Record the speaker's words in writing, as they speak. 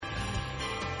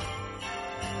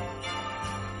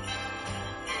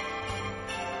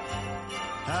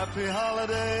Happy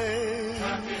holiday.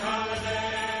 Happy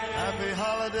holiday. Happy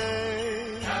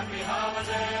holiday. Happy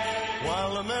holiday.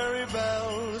 While the merry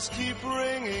bells keep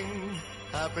ringing.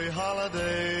 Happy holiday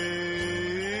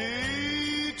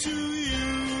to you.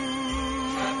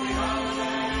 Happy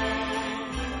holiday.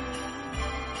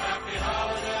 Happy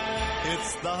holiday.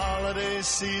 It's the holiday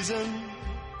season.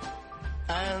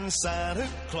 And Santa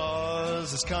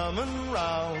Claus is coming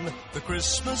round. The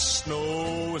Christmas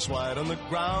snow is white on the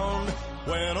ground.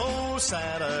 When old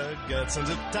Santa gets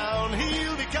into town,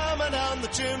 he'll be coming down the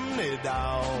chimney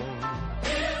down.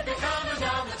 He'll be coming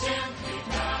down the chimney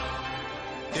down.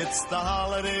 It's the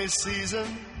holiday season.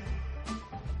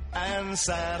 And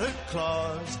Santa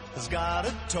Claus has got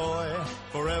a toy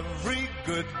for every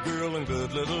good girl and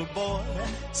good little boy.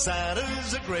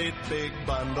 Santa's a great big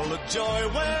bundle of joy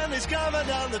when he's coming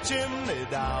down the chimney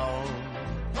down.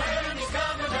 When he's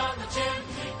coming down the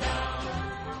chimney down.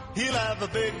 He'll have a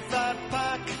big fat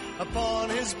pack upon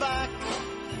his back,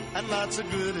 and lots of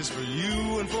goodies for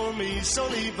you and for me. So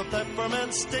leave a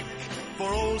peppermint stick for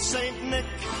old Saint Nick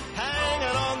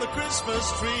hanging on the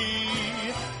Christmas tree.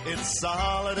 It's the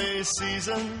holiday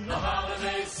season. The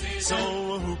holiday season.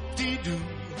 So whoop-dee-doo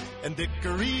and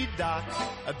dickory-dock,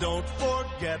 don't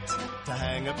forget to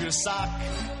hang up your sock,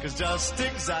 'cause just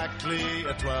exactly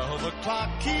at 12 o'clock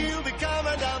he'll be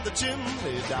coming down the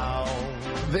chimney down.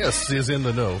 This is In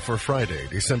the Know for Friday,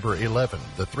 December 11th,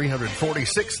 the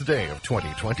 346th day of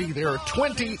 2020. There are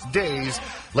 20 days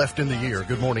left in the year.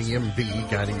 Good morning, MB,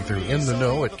 guiding you through In the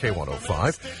Know at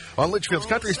K105. On Litchfield's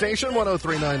Country Station,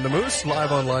 103.9 The Moose,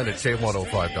 live online at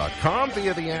K105.com,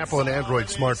 via the Apple and Android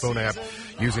smartphone app,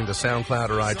 using the SoundCloud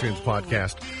or iTunes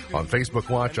podcast, on Facebook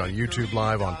Watch, on YouTube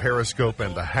Live, on Periscope,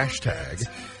 and the hashtag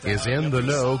is In the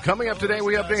Know. Coming up today,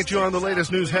 we update you on the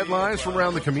latest news headlines from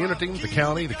around the community, the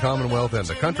county, the Commonwealth, and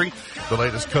the country, the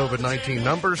latest COVID-19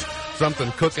 numbers,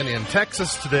 something cooking in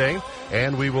Texas today,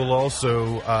 and we will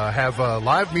also have a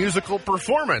live musical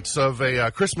performance of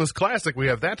a Christmas classic. We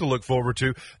have that to look forward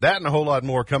to. That and a whole lot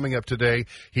more coming up today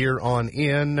here on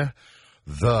In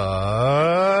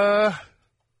the...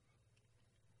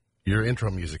 Your intro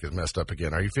music is messed up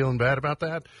again. Are you feeling bad about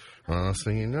that?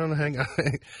 Singing, no, hang on.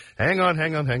 Hang on.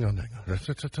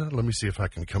 Let me see if I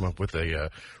can come up with a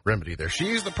remedy there.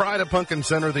 She's the pride of Pumpkin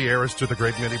Center, the heiress to the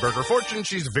great Minnie Burger fortune.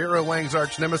 She's Vera Wang's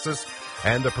arch nemesis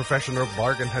and the professional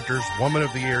bargain hunter's woman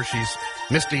of the year. She's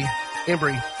Misty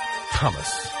Embry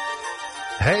Thomas.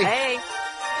 Hey.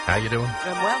 How you doing?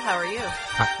 I'm well. How are you?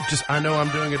 I know I'm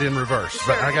doing it in reverse,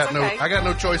 Sure, but I got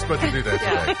no choice but to do that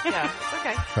today. Yeah, it's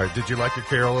okay. All right, did you like your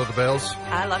Carol of the Bells?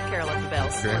 I love Carol of the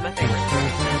Bells. Okay. One of my favorites.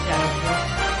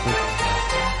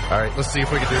 All right, let's see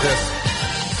if we can do this.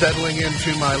 Settling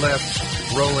into my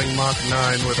left, rolling Mach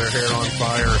 9 with her hair on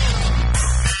fire.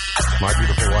 My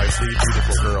beautiful wife, the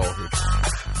beautiful girl, it's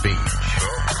Beach.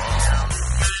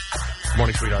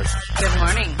 Morning, sweetheart. Good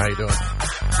morning. How you doing?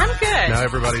 I'm good. Now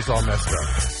everybody's all messed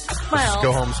up. Well,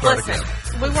 go home and start listen,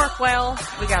 again. We work well.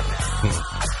 We got this.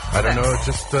 I don't know. It's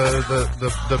just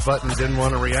the button didn't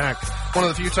want to react. One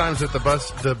of the few times that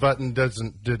the button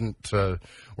didn't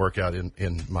work out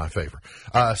in my favor.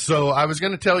 So I was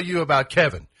going to tell you about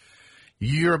Kevin.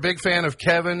 You're a big fan of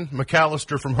Kevin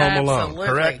McAllister from Home Alone,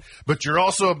 correct? But you're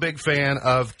also a big fan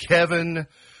of Kevin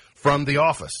from The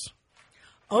Office.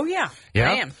 Oh, yeah.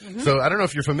 Yeah? I am. Mm-hmm. So I don't know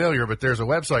if you're familiar, but there's a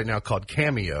website now called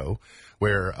Cameo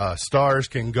where stars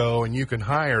can go and you can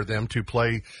hire them to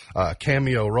play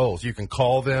cameo roles. You can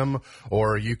call them,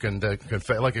 or you can,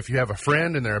 like if you have a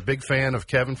friend and they're a big fan of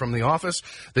Kevin from The Office,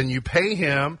 then you pay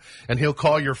him and he'll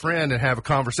call your friend and have a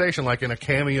conversation like in a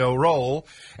cameo role.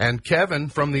 And Kevin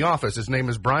from The Office, his name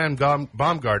is Brian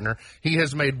Baumgartner, he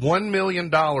has made $1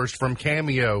 million from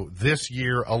Cameo this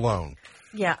year alone.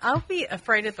 Yeah, I'll be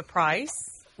afraid of the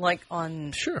price, like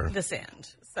on this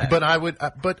end. So. But I would.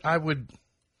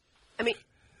 I mean,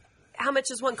 how much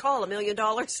is one call? $1 million?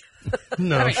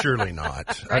 No, surely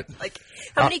not. Right?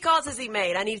 How many calls has he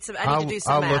made? I need to do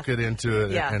some I'll math. look into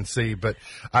it and see. But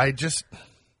I just.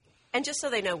 And just so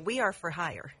they know, we are for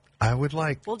hire. I would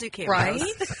like. We'll do cameos. Right?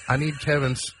 I need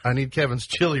Kevin's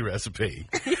chili recipe.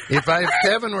 If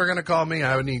Kevin were going to call me,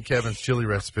 I would need Kevin's chili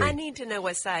recipe. I need to know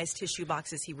what size tissue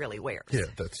boxes he really wears. Yeah,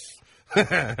 that's.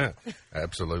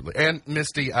 Absolutely. And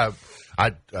Misty, I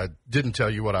didn't tell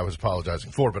you what I was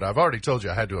apologizing for, but I've already told you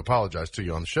I had to apologize to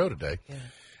you on the show today. Yeah.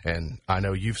 And I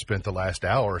know you've spent the last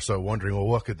hour or so wondering, well,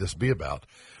 what could this be about?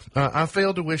 I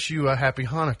failed to wish you a happy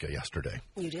Hanukkah yesterday.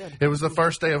 You did. It was the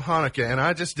first day of Hanukkah, and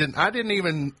I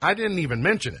didn't even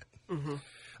mention it. Mm-hmm.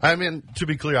 I mean, to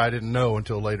be clear, I didn't know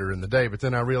until later in the day, but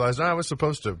then I realized I was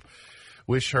supposed to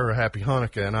wish her a happy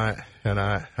Hanukkah, and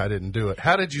I didn't do it.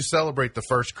 How did you celebrate the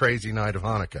first crazy night of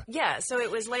Hanukkah? Yeah, so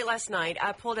it was late last night.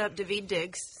 I pulled up Daveed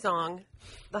Diggs' song,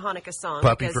 the Hanukkah song.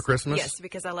 Puppy for Christmas? Yes,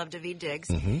 because I love Daveed Diggs.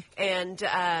 And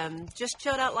just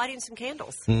chilled out lighting some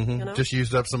candles. Just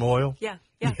used up some oil? Yeah.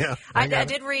 I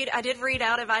did read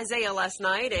out of Isaiah last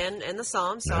night and the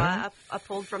Psalms, so I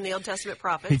pulled from the Old Testament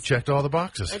prophets. He checked all the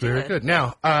boxes. Very good.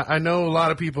 Now, I know a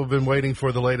lot of people have been waiting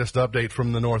for the latest update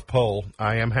from the North Pole.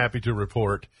 I am happy to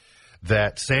report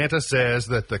that Santa says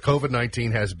that the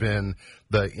COVID-19 has been,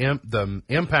 the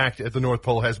impact at the North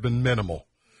Pole has been minimal.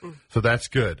 So that's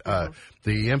good.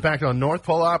 The impact on North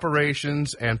Pole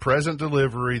operations and present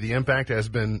delivery, the impact has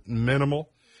been minimal.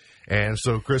 And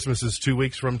so Christmas is 2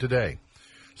 weeks from today.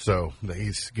 So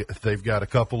they've got a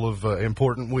couple of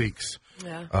important weeks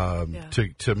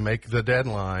to make the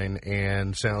deadline,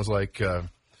 and sounds like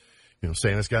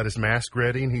Santa's got his mask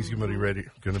ready, and he's going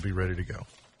to be ready to go.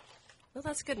 Well,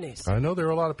 that's good news. I know there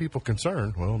are a lot of people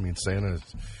concerned. Well, I mean,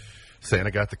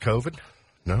 Santa got the COVID?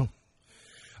 No.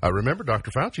 I remember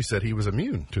Dr. Fauci said he was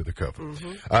immune to the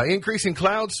COVID. Increasing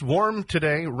clouds, warm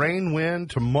today, rain, wind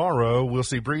tomorrow. We'll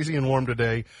see breezy and warm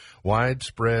today.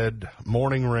 Widespread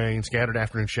morning rain, scattered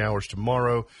afternoon showers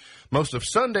tomorrow. Most of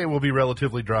Sunday will be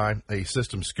relatively dry. A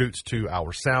system scoots to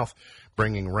our south,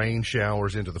 bringing rain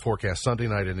showers into the forecast Sunday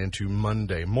night and into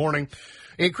Monday morning.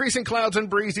 Increasing clouds and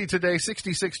breezy today,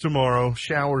 66 tomorrow,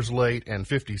 showers late, and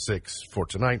 56 for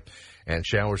tonight. And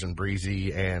showers and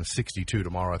breezy and 62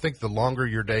 tomorrow. I think the longer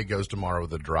your day goes tomorrow,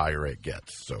 the drier it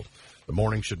gets. So the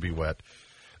morning should be wet.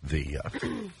 The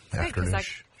afternoon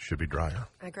should be drier.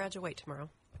 I graduate tomorrow.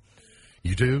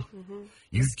 You do?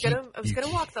 I was going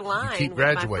to walk the line with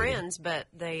my friends, but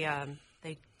they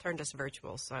turned us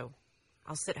virtual. So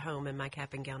I'll sit home in my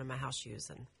cap and gown and my house shoes.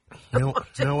 And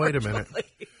no, wait a minute.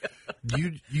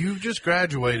 You just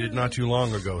graduated not too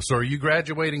long ago. So are you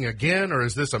graduating again, or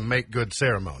is this a make good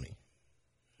ceremony?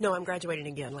 No, I'm graduating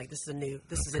again. Like this is a new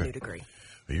degree.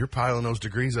 Well, you're piling those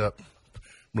degrees up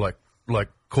like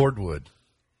cordwood.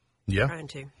 Yeah. Trying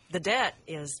to. The debt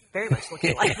is very much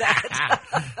looking like that.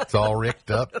 It's all ricked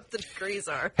up. The degrees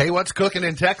are. Hey, what's cooking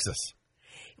in Texas?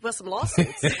 Well, some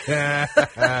lawsuits.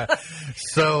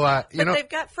 So, but they've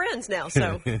got friends now,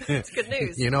 so it's good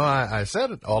news. I said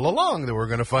it all along that we're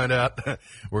going to find out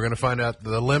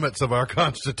the limits of our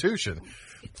Constitution.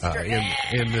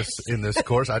 In this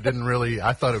course, I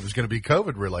thought it was going to be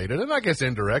COVID related, and I guess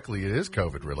indirectly it is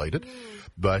COVID related,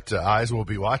 but eyes will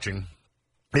be watching.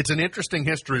 It's an interesting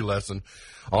history lesson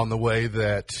on the way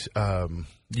that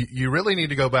you really need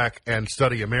to go back and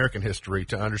study American history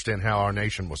to understand how our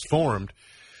nation was formed,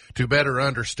 to better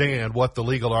understand what the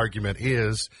legal argument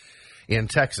is in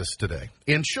Texas today.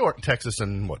 In short, Texas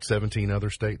and 17 other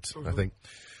states, I think.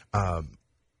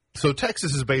 So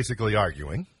Texas is basically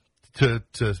arguing, to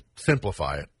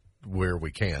simplify it where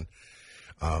we can,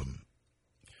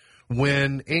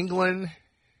 when England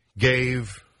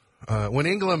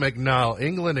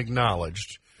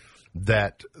acknowledged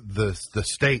that the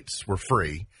states were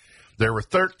free, there were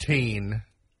 13.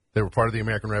 They were part of the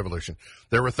American Revolution.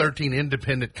 There were 13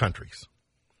 independent countries.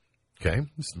 Okay,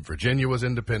 Virginia was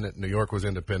independent, New York was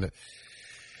independent,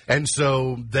 and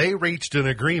so they reached an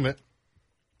agreement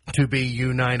to be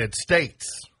United States.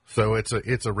 So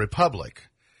it's a republic,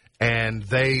 and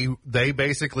they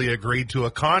basically agreed to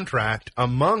a contract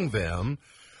among them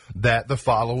that the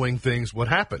following things would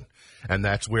happen. And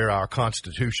that's where our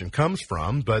Constitution comes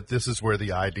from, but this is where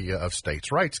the idea of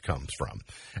states' rights comes from.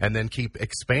 And then keep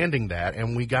expanding that,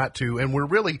 and we're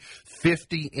really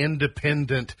 50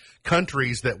 independent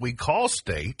countries that we call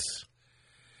states.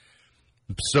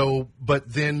 So,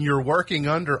 but then you're working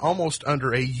almost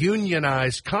under a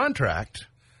unionized contract.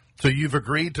 So you've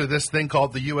agreed to this thing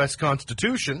called the U.S.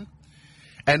 Constitution,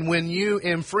 and when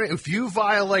if you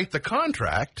violate the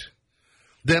contract,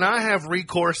 then I have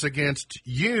recourse against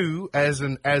you as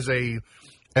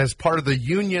part of the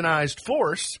unionized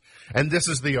force, and this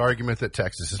is the argument that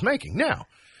Texas is making. Now,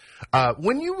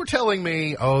 when you were telling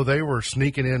me, they were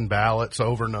sneaking in ballots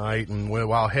overnight, and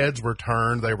while heads were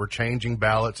turned, they were changing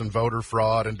ballots and voter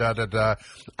fraud and da-da-da,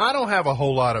 I don't have a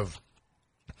whole lot of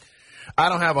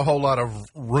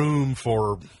room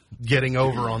for getting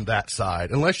over on that side,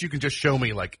 unless you can just show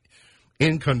me like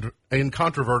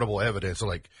incontrovertible evidence,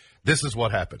 like this is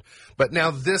what happened. But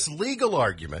now this legal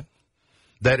argument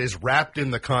that is wrapped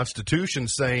in the Constitution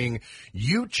saying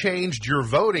you changed your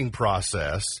voting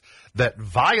process that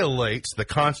violates the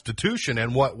Constitution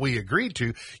and what we agreed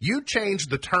to. You changed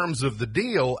the terms of the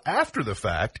deal after the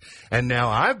fact, and now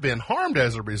I've been harmed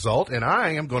as a result, and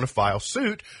I am going to file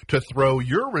suit to throw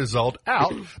your result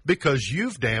out because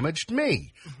you've damaged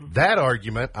me. That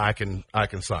argument I can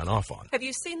sign off on. Have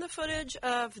you seen the footage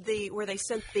of where they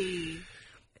sent the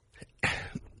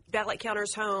ballot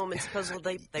counters home and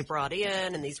supposedly they brought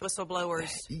in and these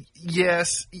whistleblowers?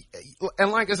 Yes, and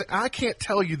like I said, I can't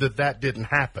tell you that didn't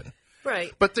happen.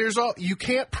 Right. But you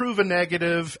can't prove a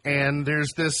negative, and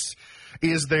there's this,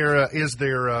 is there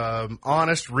a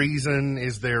honest reason?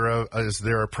 Is there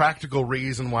a practical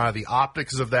reason why the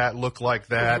optics of that look like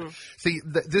that? See,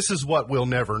 this is what we'll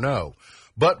never know.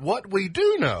 But what we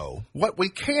do know, what we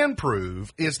can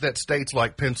prove, is that states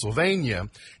like Pennsylvania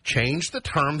changed the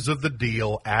terms of the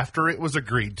deal after it was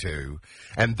agreed to,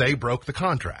 and they broke the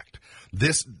contract.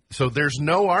 So there's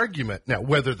no argument. Now,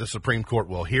 whether the Supreme Court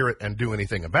will hear it and do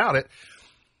anything about it,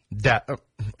 that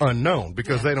unknown,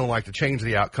 because they don't like to change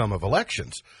the outcome of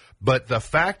elections. But the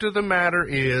fact of the matter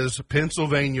is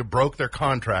Pennsylvania broke their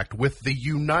contract with the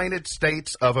United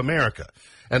States of America,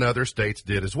 and other states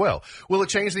did as well. Will it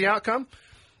change the outcome?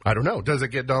 I don't know. Does it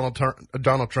get Donald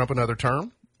Trump another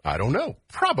term? I don't know.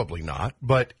 Probably not.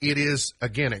 But it is,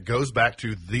 again, it goes back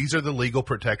to these are the legal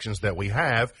protections that we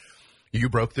have. You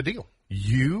broke the deal.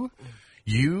 You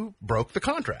broke the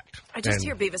contract. I just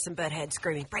hear Beavis and Butthead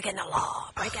screaming, breaking the law,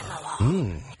 breaking the law.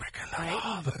 Breaking the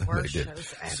law. They did.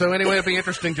 So anyway, it'll be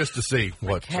interesting just to see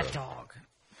what. Cat Dog.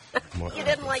 You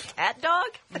didn't like Cat Dog?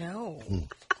 No.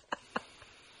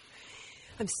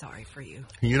 I'm sorry for you.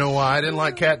 You know why I didn't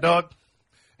like Cat Dog?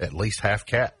 At least half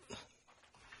cat.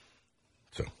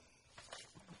 So.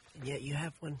 And yet you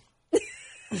have one.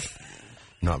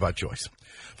 Not by choice.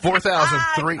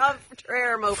 4,003.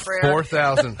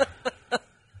 4,000.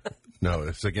 No,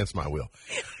 it's against my will.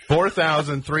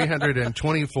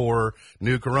 4,324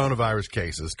 new coronavirus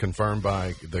cases confirmed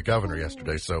by the governor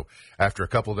yesterday. So after a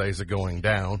couple of days of going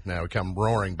down, now we come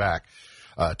roaring back.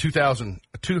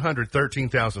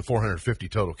 213,450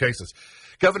 total cases.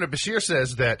 Governor Beshear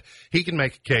says that he can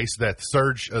make a case that the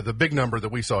surge, the big number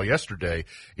that we saw yesterday,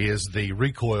 is the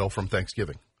recoil from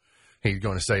Thanksgiving. He's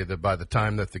going to say that by the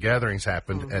time that the gatherings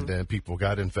happened and then people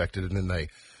got infected and then they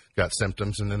got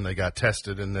symptoms and then they got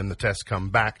tested and then the tests come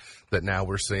back, that now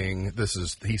we're seeing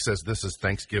he says this is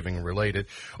Thanksgiving related,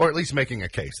 or at least making a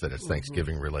case that it's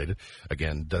Thanksgiving related.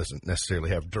 Again, doesn't necessarily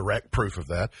have direct proof of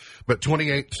that. But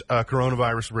 28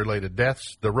 coronavirus related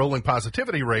deaths. The rolling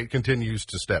positivity rate continues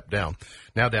to step down,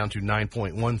 now down to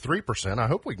 9.13%. I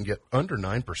hope we can get under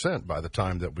 9% by the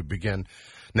time that we begin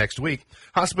next week.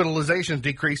 Hospitalizations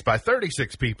decreased by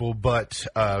 36 people, but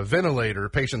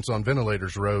patients on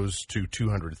ventilators rose to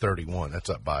 231. That's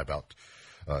up by about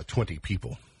 20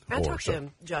 people. I talked to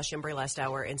Josh Embry last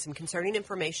hour, and some concerning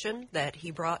information that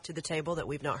he brought to the table that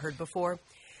we've not heard before.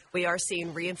 We are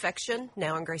seeing reinfection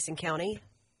now in Grayson County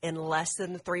in less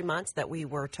than 3 months that we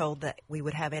were told that we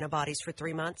would have antibodies for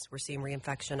 3 months. We're seeing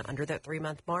reinfection under that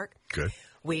 3-month mark. Good.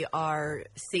 We are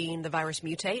seeing the virus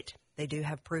mutate. They do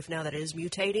have proof now that it is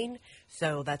mutating,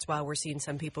 so that's why we're seeing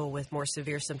some people with more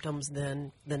severe symptoms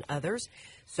than others.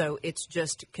 So it's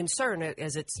just concern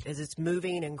as it's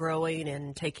moving and growing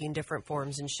and taking different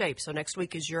forms and shapes. So next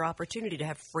week is your opportunity to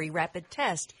have free rapid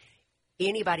test.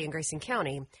 Anybody in Grayson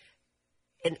County,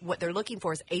 and what they're looking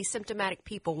for is asymptomatic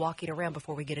people walking around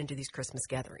before we get into these Christmas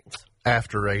gatherings.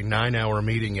 After a 9-hour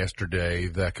meeting yesterday,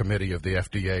 the committee of the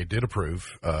FDA did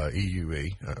approve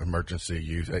EUA,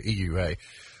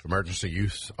 emergency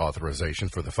use authorization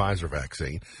for the Pfizer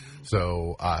vaccine.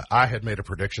 So I had made a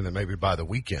prediction that maybe by the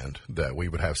weekend that we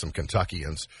would have some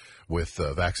Kentuckians with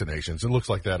vaccinations. It looks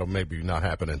like that'll maybe not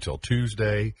happen until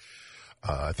Tuesday.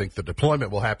 I think the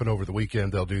deployment will happen over the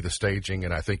weekend. They'll do the staging,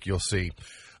 and I think you'll see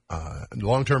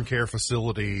long-term care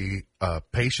facility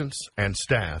patients and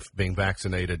staff being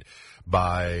vaccinated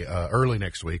by early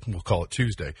next week. We'll call it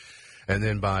Tuesday. And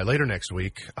then by later next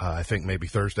week, I think maybe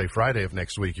Thursday, Friday of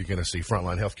next week, you're going to see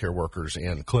frontline healthcare workers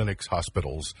in clinics,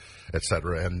 hospitals, et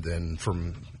cetera. And then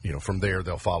from there,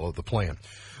 they'll follow the plan.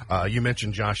 You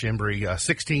mentioned Josh Embry,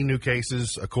 16 new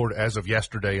cases as of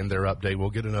yesterday in their update. We'll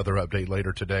get another update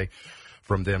later today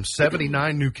from them.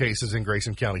 79 new cases in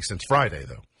Grayson County since Friday,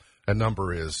 though. A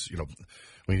number is,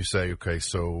 when you say, okay,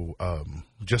 so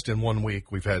just in 1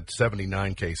 week, we've had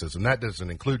 79 cases, and that doesn't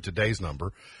include today's number.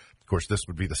 Of course, this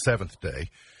would be the 7th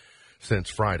day since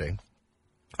Friday.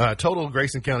 Total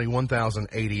Grayson County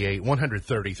 1,088,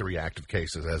 133 active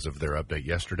cases as of their update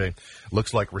yesterday.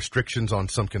 Looks like restrictions on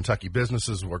some Kentucky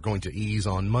businesses were going to ease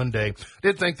on Monday.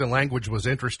 Did think the language was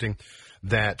interesting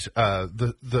that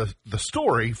the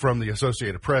story from the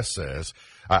Associated Press says,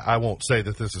 I won't say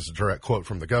that this is a direct quote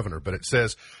from the governor, but it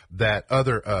says that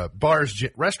other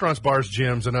restaurants, bars,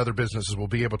 gyms, and other businesses will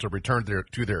be able to return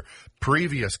to their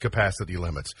previous capacity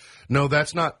limits. No,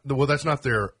 that's not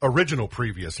their original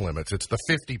previous limits. It's the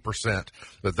 50%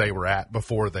 that they were at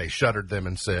before they shuttered them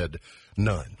and said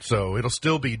none. So it'll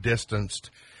still be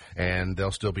distanced, and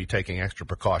they'll still be taking extra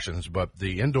precautions, but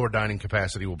the indoor dining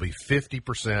capacity will be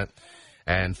 50%,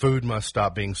 and food must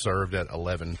stop being served at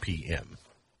 11 p.m.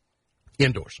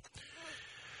 indoors.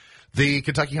 The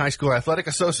Kentucky High School Athletic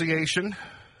Association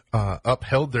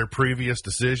upheld their previous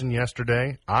decision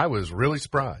yesterday. I was really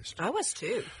surprised. I was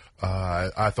too.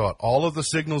 I thought all of the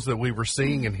signals that we were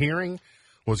seeing and hearing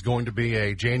was going to be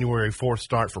a January 4th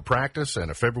start for practice and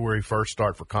a February 1st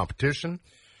start for competition.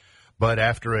 But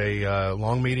after a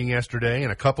long meeting yesterday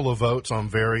and a couple of votes on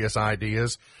various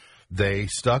ideas, they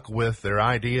stuck with their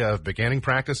idea of beginning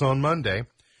practice on Monday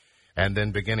and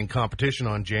then beginning competition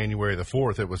on January the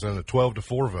 4th. It was in a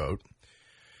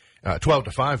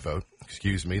 12-5 vote,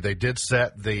 excuse me. They did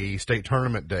set the state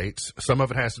tournament dates. Some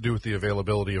of it has to do with the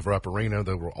availability of Rupp Arena.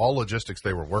 They were all logistics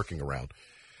they were working around.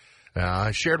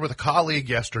 I shared with a colleague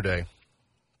yesterday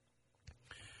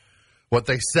what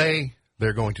they say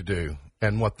they're going to do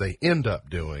and what they end up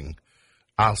doing.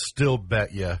 I'll still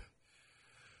bet you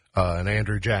and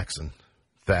Andrew Jackson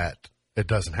that it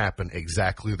doesn't happen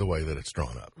exactly the way that it's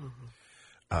drawn up.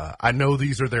 Mm-hmm. I know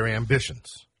these are their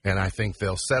ambitions, and I think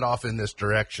they'll set off in this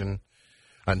direction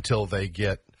until they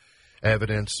get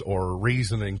evidence or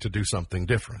reasoning to do something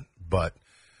different. But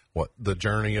the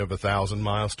journey of 1,000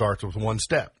 miles starts with one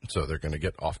step. So they're going to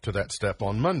get off to that step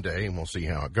on Monday, and we'll see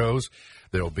how it goes.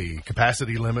 There'll be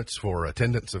capacity limits for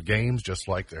attendance of games, just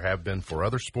like there have been for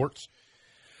other sports.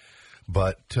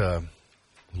 But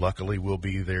luckily, we'll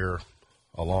be there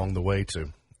along the way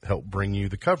to help bring you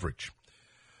the coverage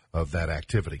of that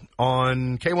activity.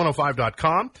 On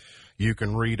K105.com, you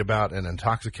can read about an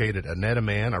intoxicated Annetta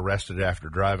man arrested after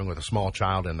driving with a small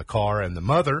child in the car, and the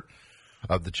mother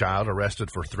of the child arrested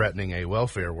for threatening a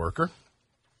welfare worker.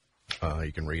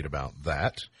 You can read about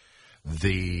that.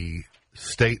 The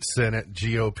state Senate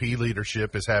GOP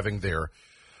leadership is having their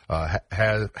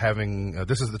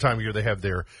this is the time of year they have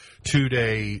their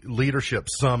 2-day leadership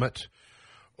summit,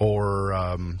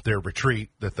 or their retreat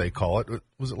that they call it.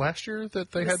 Was it last year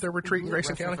that they had their retreat in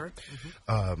Grayson County?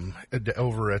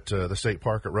 Over at the state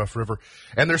park at Rough River.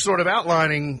 And they're sort of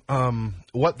outlining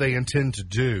what they intend to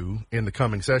do in the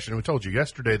coming session. We told you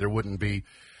yesterday there wouldn't be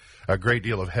a great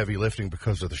deal of heavy lifting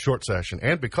because of the short session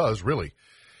and because, really,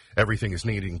 everything is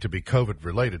needing to be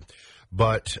COVID-related.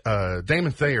 But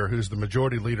Damon Thayer, who's the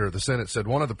majority leader of the Senate, said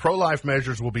one of the pro-life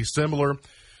measures will be similar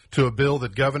to a bill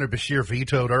that Governor Beshear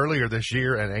vetoed earlier this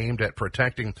year and aimed at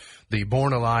protecting the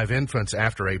born-alive infants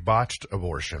after a botched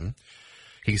abortion.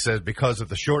 He said because of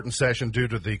the shortened session due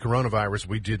to the coronavirus,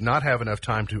 we did not have enough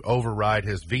time to override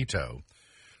his veto.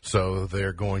 So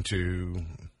they're going to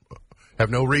have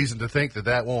no reason to think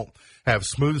that won't have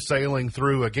smooth sailing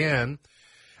through again.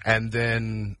 And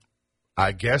then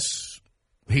I guess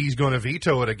he's going to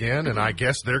veto it again, and I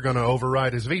guess they're going to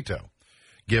override his veto.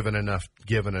 Given enough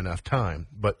time.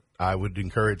 But I would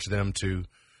encourage them to,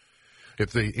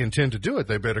 if they intend to do it,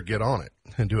 they better get on it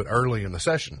and do it early in the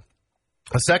session.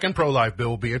 A second pro-life bill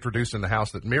will be introduced in the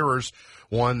House that mirrors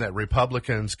one that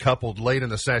Republicans coupled late in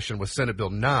the session with Senate Bill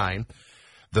 9.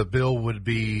 The bill would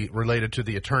be related to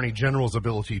the Attorney General's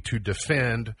ability to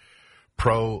defend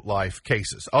pro-life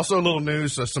cases. Also, a little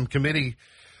news, some committees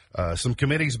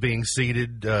being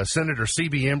seated. Senator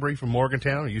C.B. Embry from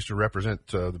Morgantown, who used to represent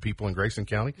the people in Grayson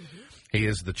County. Mm-hmm. He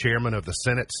is the chairman of the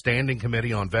Senate Standing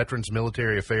Committee on Veterans,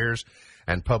 Military Affairs,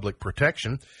 and Public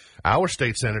Protection. Our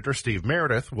state senator, Steve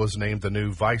Meredith, was named the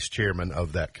new vice chairman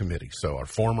of that committee. So our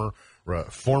former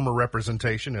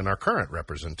representation and our current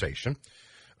representation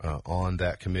on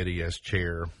that committee as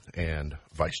chair and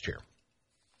vice chair.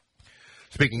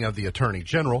 Speaking of the Attorney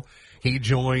General, he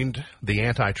joined the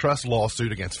antitrust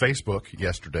lawsuit against Facebook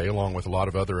yesterday, along with a lot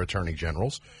of other attorney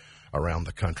generals around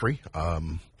the country.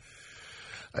 I'm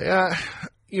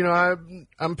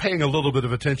paying a little bit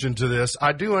of attention to this.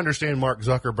 I do understand Mark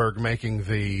Zuckerberg making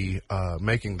the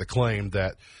claim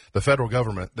that the federal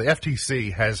government, the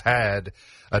FTC, has had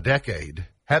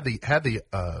the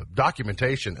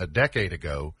documentation a decade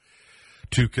ago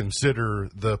to consider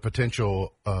the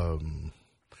potential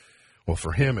Well,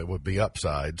 for him, it would be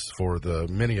upsides. For the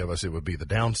many of us, it would be the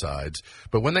downsides.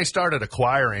 But when they started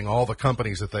acquiring all the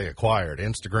companies that they acquired,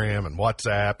 Instagram and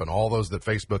WhatsApp and all those that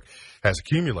Facebook has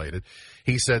accumulated,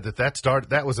 he said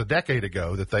that was a decade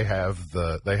ago that they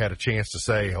had a chance to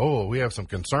say, oh, we have some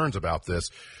concerns about this.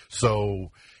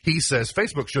 So he says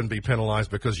Facebook shouldn't be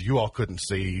penalized because you all couldn't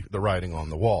see the writing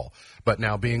on the wall. But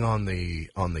now being on the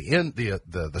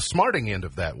smarting end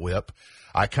of that whip,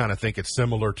 I kind of think it's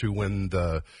similar to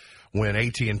when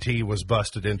AT&T was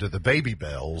busted into the baby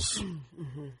bells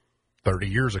 30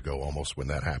 years ago almost when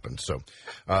that happened. So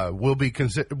we'll be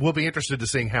interested to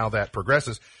seeing how that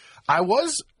progresses.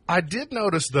 I did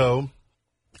notice, though,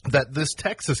 that this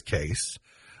Texas case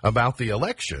about the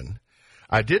election,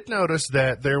 I did notice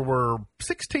that there were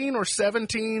 16 or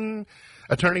 17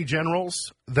 attorney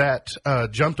generals that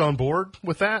jumped on board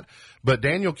with that, but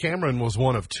Daniel Cameron was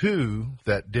one of 2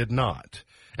 that did not.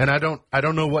 And I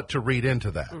don't know what to read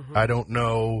into that. Mm-hmm. I don't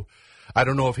know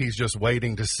if he's just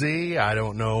waiting to see. I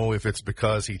don't know if it's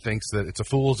because he thinks that it's a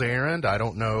fool's errand. I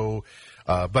don't know.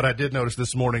 But I did notice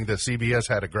this morning that CBS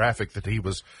had a graphic that he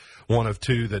was one of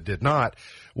 2 that did not.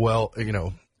 Well,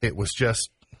 it was just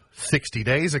 60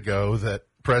 days ago that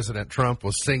President Trump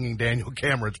was singing Daniel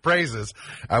Cameron's praises.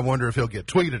 I wonder if he'll get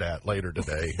tweeted at later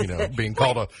today, being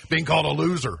called a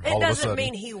loser all of a sudden. It doesn't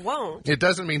mean he won't. It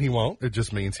doesn't mean he won't. It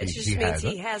just means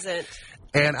he hasn't.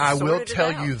 And I will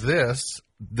tell you this,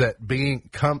 that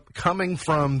coming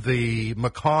from the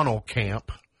McConnell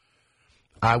camp,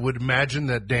 I would imagine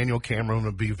that Daniel Cameron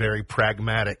would be very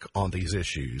pragmatic on these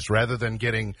issues rather than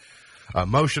getting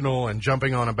emotional and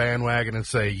jumping on a bandwagon and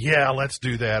say, yeah, let's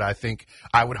do that.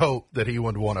 I would hope that he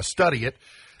would want to study it,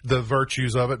 the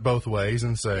virtues of it both ways,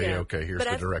 and say, okay, here's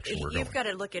the direction we're going. You've got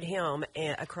to look at him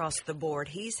across the board.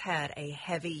 He's had a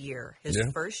heavy year. His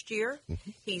first year,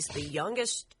 he's the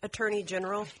youngest attorney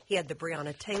general. He had the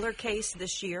Breonna Taylor case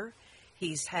this year.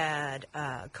 He's had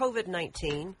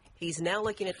COVID-19. He's now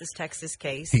looking at this Texas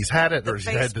case. He's had it, or he's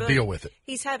had to deal with it.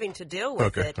 He's having to deal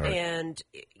with it, right. And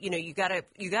you got to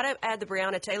add the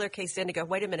Breonna Taylor case in to go.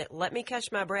 Wait a minute, let me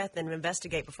catch my breath and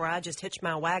investigate before I just hitch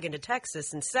my wagon to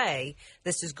Texas and say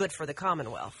this is good for the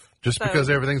Commonwealth. Just because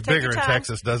everything's bigger in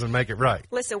Texas doesn't make it right.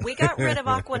 Listen, we got rid of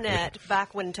Aquanet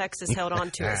back when Texas held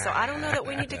on to it, so I don't know that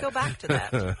we need to go back to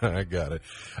that. I got it.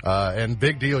 And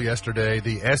big deal yesterday,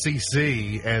 the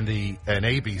SEC and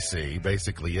ABC,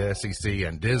 basically SEC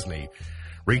and Disney,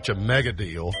 reach a mega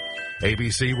deal.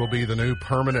 ABC will be the new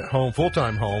permanent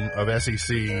full-time home of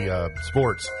SEC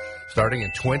sports starting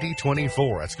in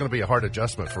 2024. That's going to be a hard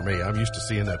adjustment for me. I'm used to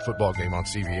seeing that football game on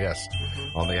CBS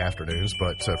on the afternoons,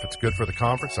 but if it's good for the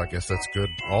conference, I guess that's good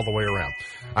all the way around.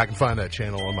 I can find that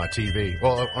channel on my TV.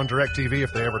 Well, on DirecTV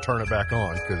if they ever turn it back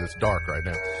on, because it's dark right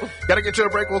now. Got to get to a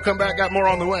break. We'll come back. Got more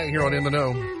on the way here on In the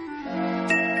Know.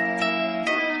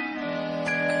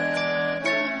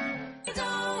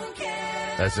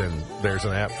 As in, there's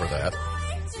an app for that.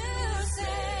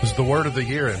 This is the word of the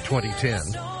year in 2010.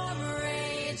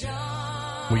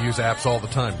 We use apps all the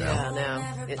time now. Yeah, no.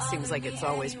 It seems like it's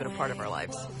always been a part of our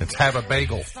lives. It's Have a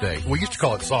Bagel Day. We used to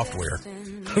call it software.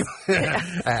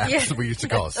 Apps. Yeah. We used to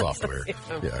call it software.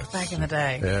 Yeah. Back in the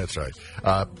day. Yeah, that's right.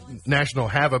 National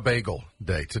Have a Bagel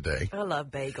Day today. I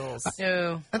love bagels.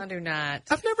 No, I do not.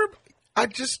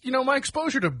 My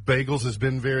exposure to bagels has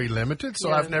been very limited,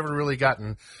 so I've never really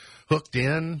gotten hooked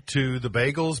in to the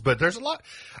bagels, but there's a lot.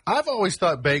 I've always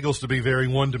thought bagels to be very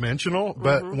one-dimensional,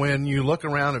 but when you look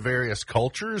around at various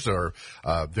cultures or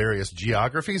various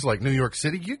geographies like New York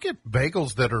City, you get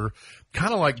bagels that are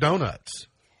kind of like donuts.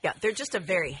 Yeah, they're just a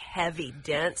very heavy,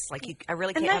 dense. I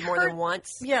really can't have more than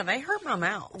once. Yeah, they hurt my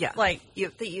mouth. Yeah, you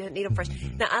need them fresh.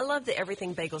 Now, I love the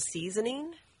everything bagel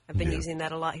seasoning. I've been using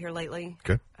that a lot here lately.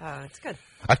 Okay. It's good.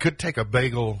 I could take a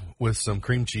bagel with some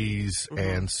cream cheese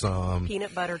and some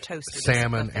peanut butter toasted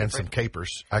salmon and some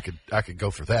capers. I could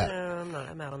go for that. No, I'm not.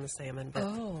 I'm out on the salmon.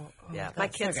 But my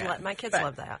kids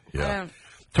love that. Yeah.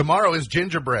 Tomorrow is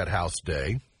Gingerbread House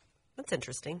Day. That's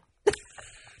interesting.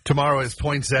 Tomorrow is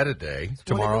Poinsettia Day.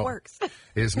 Tomorrow works.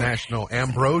 is National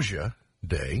Ambrosia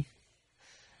Day.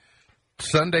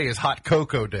 Sunday is Hot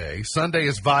Cocoa Day. Sunday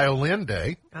is Violin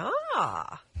Day.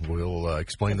 We'll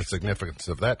explain the significance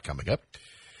of that coming up.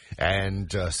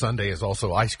 And Sunday is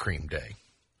also Ice Cream Day.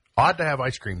 Odd to have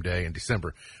Ice Cream Day in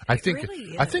December. I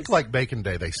think like Bacon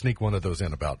Day, they sneak one of those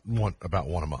in about one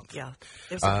a month. Yeah,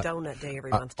 there's a donut day every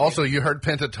month. Also, you heard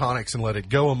Pentatonics and Let It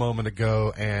Go a moment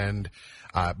ago, and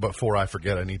before I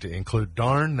forget, I need to include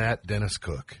Darn That Dennis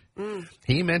Cook.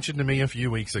 He mentioned to me a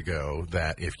few weeks ago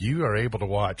that if you are able to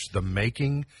watch the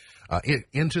making,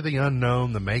 Into the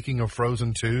Unknown, the making of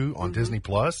Frozen 2 on Disney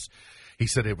Plus, he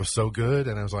said it was so good,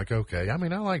 and I was like, okay. I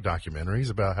mean, I like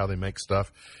documentaries about how they make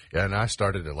stuff, and I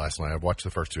started it last night. I've watched the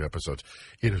first 2 episodes.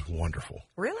 It is wonderful.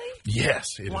 Really?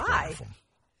 Yes, it is Why?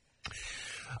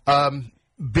 wonderful.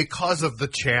 Because of the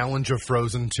challenge of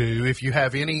Frozen 2, if you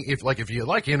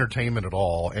like entertainment at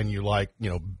all, and you like,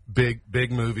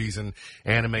 big movies and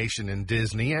animation and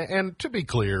Disney, and to be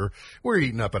clear, we're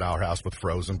eating up at our house with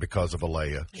Frozen because of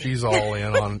Alea. Yeah. She's all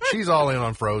in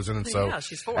on Frozen, and so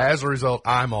as a result,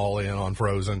 I'm all in on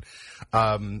Frozen.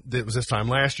 It was this time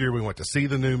last year we went to see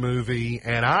the new movie,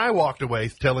 and I walked away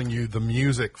telling you the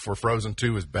music for Frozen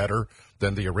 2 is better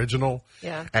than the original.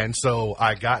 Yeah. And so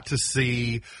I got to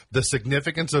see the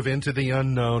significance of Into the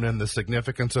Unknown and the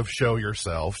significance of Show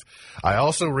Yourself. I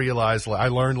also I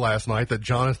learned last night that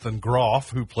Jonathan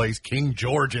Groff, who plays King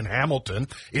George in Hamilton,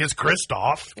 is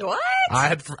Kristoff. What?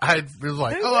 I was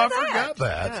like, I forgot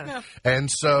that. Yeah. And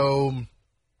so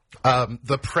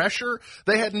the pressure,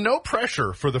 they had no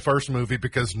pressure for the first movie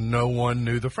because no one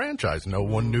knew the franchise. No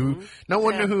one knew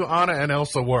who Anna and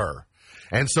Elsa were.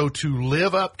 And so to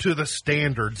live up to the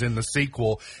standards in the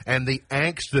sequel and the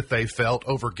angst that they felt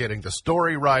over getting the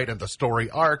story right and the story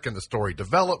arc and the story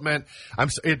development,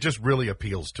 it just really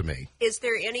appeals to me. Is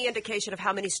there any indication of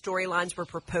how many storylines were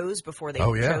proposed before they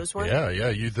chose one? Yeah.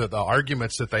 The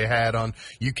arguments that they had on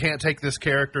you can't take this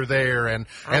character there, and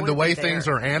the way things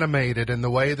are animated, and the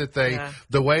way that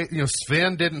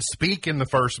Sven didn't speak in the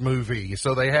first movie,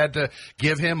 so they had to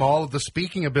give him all of the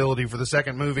speaking ability for the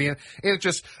second movie, and it's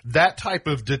just that type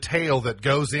of detail that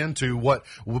goes into what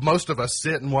most of us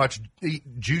sit and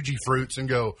eat Juji fruits and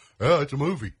go, oh, it's a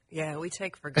movie. Yeah, we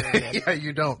take for granted. Yeah,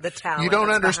 you don't. The talent. You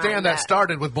don't understand that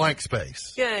started with blank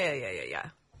space. Yeah.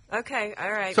 Okay,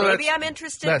 all right. So maybe I'm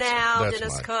interested now,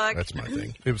 Dennis Cook. That's my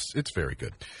thing. It's very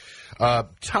good.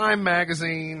 Time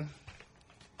Magazine,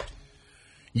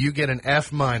 you get an F-.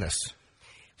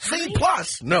 C+.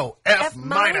 No, F-.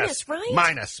 Right?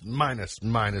 Minus.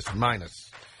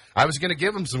 I was going to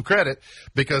give them some credit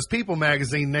because People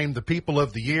Magazine named the People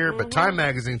of the Year, but Time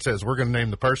Magazine says we're going to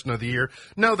name the Person of the Year.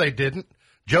 No, they didn't.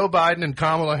 Joe Biden and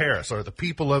Kamala Harris are the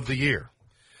People of the Year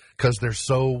because they're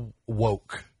so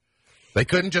woke. They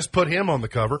couldn't just put him on the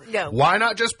cover. No. Why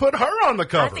not just put her on the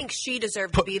cover? I think she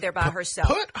deserved to be there by herself.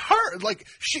 Put her,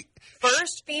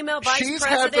 first female vice president. She's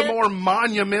had the more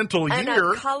monumental year. And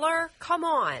a color? Come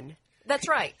on. That's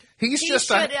right. He should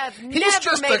have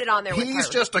never made it on there with her. He's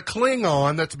just a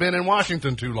Klingon that's been in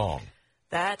Washington too long.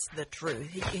 That's the truth.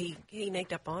 He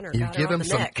nicked up on her.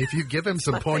 If you give him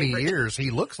some pointy ears, he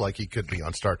looks like he could be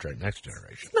on Star Trek Next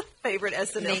Generation. My favorite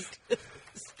SNL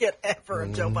skit ever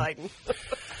of Joe Biden.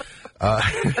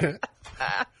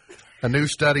 A new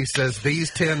study says these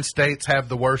 10 states have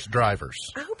the worst drivers.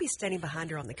 I hope he's standing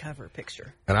behind her on the cover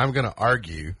picture. And I'm going to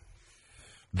argue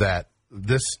that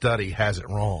this study has it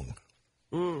wrong.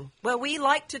 Well, we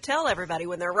like to tell everybody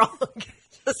when they're wrong,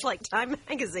 just like Time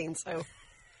Magazine. So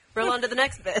roll on to the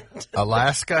next bit.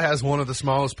 Alaska has one of the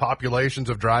smallest populations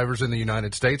of drivers in the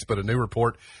United States, but a new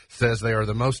report says they are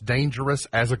the most dangerous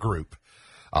as a group.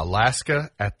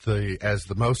 Alaska as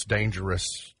the most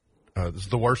dangerous,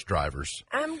 the worst drivers.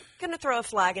 I'm going to throw a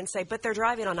flag and say, but they're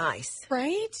driving on ice.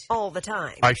 Right? All the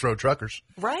time. Ice road truckers.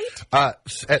 Right? At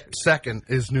second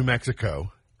is New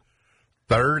Mexico.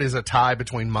 Third is a tie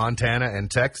between Montana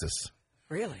and Texas.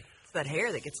 Really? It's that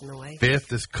hair that gets in the way.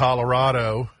 Fifth is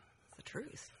Colorado. It's the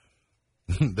truth.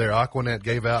 Their Aquanet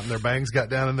gave out and their bangs got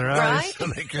down in their eyes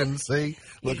and they couldn't see.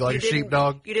 Looked like a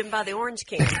sheepdog. You didn't buy the orange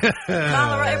can.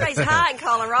 Everybody's high in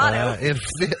Colorado.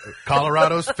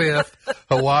 Colorado's fifth.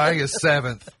 Hawaii is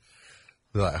seventh.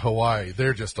 Hawaii,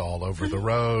 they're just all over the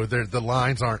road.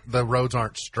 The roads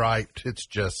aren't striped. It's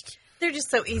just... They're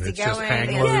just so easygoing. It's just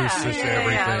hang loose. It's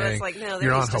everything. Yeah. It's like, no,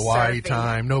 you're on Hawaii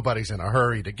time. Nobody's in a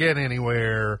hurry to get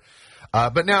anywhere.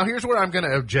 But now here's where I'm going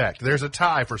to object. There's a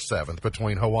tie for seventh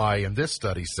between Hawaii and this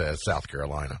study says South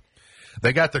Carolina.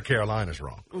 They got their Carolinas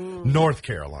wrong. North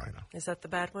Carolina. Is that the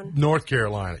bad one? North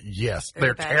Carolina. Yes,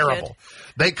 they're terrible. Kid.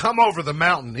 They come over the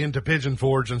mountain into Pigeon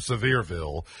Forge and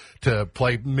Sevierville to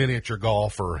play miniature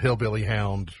golf or Hillbilly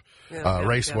Hound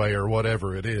Raceway or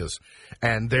whatever it is.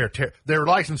 And their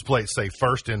license plates say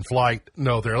first in flight.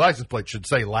 No, their license plate should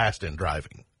say last in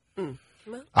driving.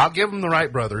 I'll give them the Wright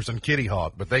brothers and Kitty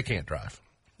Hawk, but they can't drive.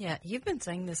 Yeah, you've been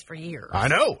saying this for years. I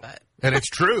know, and it's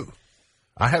true.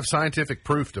 I have scientific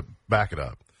proof to back it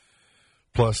up.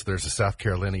 Plus, there's a South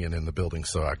Carolinian in the building,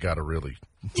 so I got to really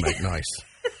make nice.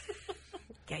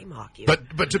 Game hockey.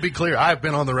 But to be clear, I've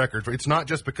been on the record. It's not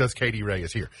just because Katie Ray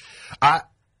is here.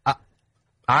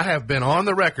 I have been on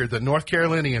the record that North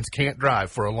Carolinians can't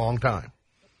drive for a long time.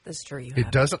 That's true.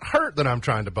 It doesn't hurt that I'm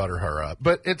trying to butter her up,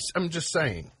 but I'm just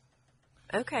saying.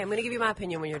 Okay, I'm going to give you my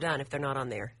opinion when you're done if they're not on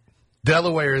there.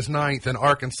 Delaware is 9th and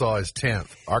Arkansas is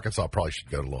 10th. Arkansas probably should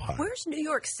go a little higher. Where's New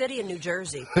York City and New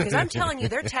Jersey? Because I'm telling you,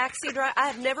 their taxi drive, I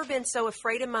have never been so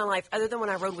afraid in my life other than when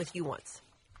I rode with you once.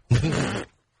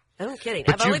 I'm kidding.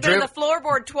 I've only been on the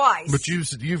floorboard twice. But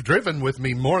you've ridden with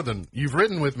me more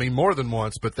than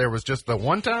once, but there was just the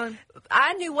one time?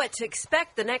 I knew what to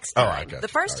expect the next time. Oh, I got you. The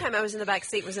first time I was in the back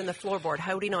seat was in the floorboard,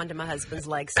 holding on to my husband's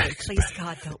legs, saying, please,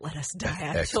 God, don't let us die. I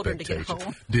have children to get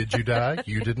home. Did you die?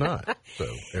 You did not. So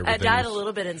I died a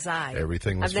little bit inside.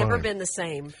 Everything was fine. I've never been the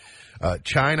same.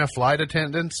 China flight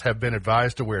attendants have been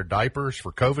advised to wear diapers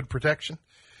for COVID protection.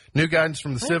 New guidance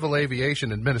from the Civil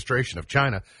Aviation Administration of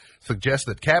China suggests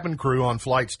that cabin crew on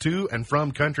flights to and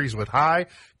from countries with high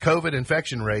COVID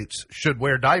infection rates should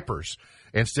wear diapers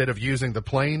instead of using the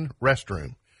plane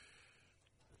restroom.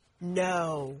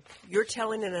 No. You're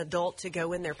telling an adult to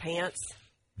go in their pants?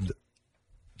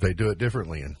 They do it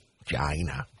differently in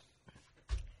China.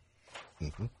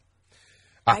 Mm-hmm.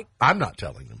 I'm not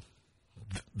telling them.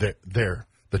 They're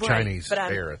the Chinese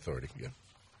Air Authority. Yeah.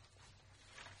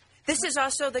 This is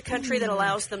also the country that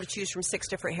allows them to choose from 6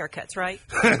 different haircuts, right?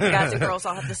 Guys and girls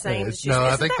all have the same.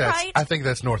 I think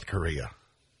that's North Korea.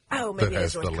 Oh, maybe that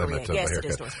it's has North the Korea. limit of Yes, the it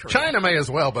is haircut. North Korea. China may as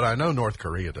well, but I know North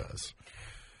Korea does.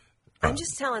 I'm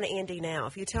just telling Andy now,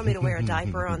 if you tell me to wear a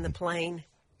diaper on the plane,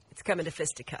 it's coming to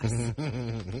fisticuffs.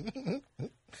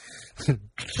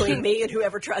 Between me and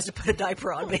whoever tries to put a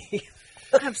diaper on me.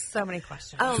 I have so many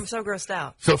questions. Oh, I'm so grossed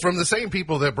out. So from the same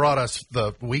people that brought us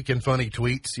the Week in Funny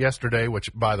tweets yesterday,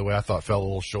 which, by the way, I thought fell a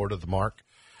little short of the mark,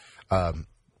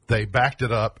 they backed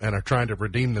it up and are trying to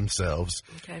redeem themselves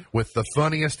with the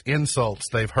funniest insults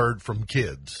they've heard from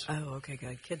kids. Oh, okay,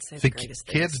 good. Kids say the greatest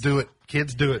things.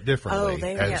 Kids do it differently. Oh,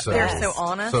 they're so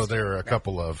honest. So there are a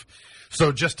couple of...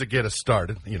 So just to get us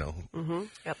started, Mm-hmm.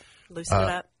 Yep. Loosen it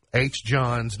up. H.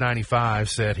 Johns, 95,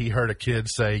 said he heard a kid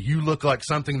say, "You look like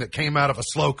something that came out of a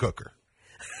slow cooker."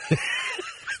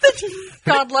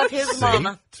 God love his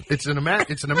mama. It's an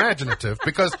imaginative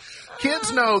because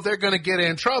kids know they're going to get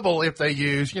in trouble if they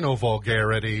use,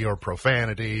 vulgarity or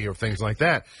profanity or things like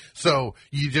that. So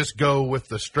you just go with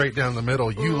the straight down the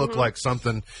middle. You look like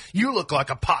something. You look like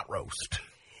a pot roast.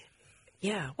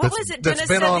 Yeah. What was it? That's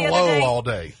been on low all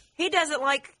day. He doesn't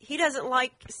like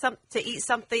to eat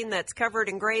something that's covered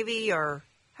in gravy, or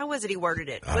how was it he worded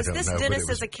it? Was this Dennis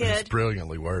as a kid? It was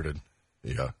brilliantly worded.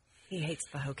 Yeah. He hates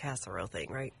the whole casserole thing,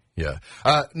 right? Yeah.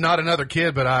 Not another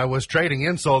kid, but I was trading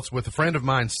insults with a friend of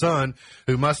mine's son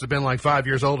who must have been like 5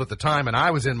 years old at the time, and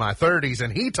I was in my 30s,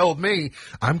 and he told me,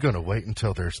 "I'm going to wait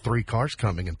until there's 3 cars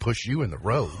coming and push you in the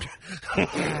road."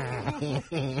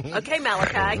 Okay,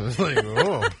 Malachi.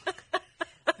 Oh.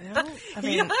 Well,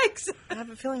 yikes. I have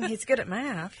a feeling he's good at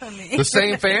math. The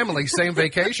same family, same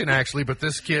vacation, actually, but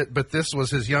this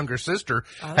was his younger sister,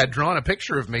 had drawn a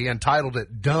picture of me and titled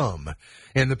it "Dumb."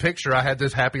 In the picture, I had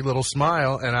this happy little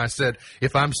smile, and I said,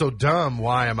 "If I'm so dumb,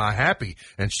 why am I happy?"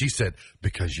 And she said,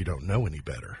 "Because you don't know any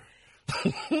better."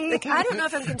 I don't know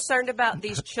if I'm concerned about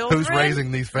these children. Who's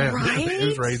raising these families? Right?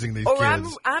 Who's raising these kids? Or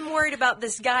I'm worried about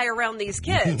this guy around these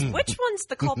kids. Which one's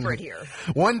the culprit here?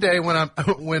 One day when I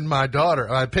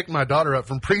picked my daughter up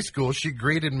from preschool, she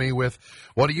greeted me with,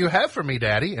 "What do you have for me,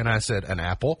 Daddy?" And I said, "An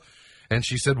apple." And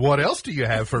she said, "What else do you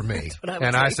have for me?"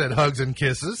 And I said, "Hugs and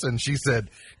kisses." And she said,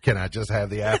 "Can I just have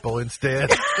the apple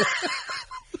instead?"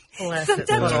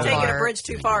 Sometimes you take it a bridge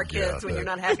too far, kids, when you're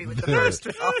not happy with the first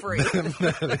offering.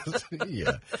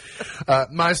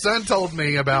 My son told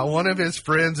me about one of his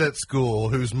friends at school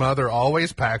whose mother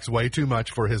always packs way too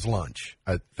much for his lunch.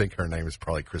 I think her name is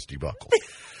probably Christy Buckle.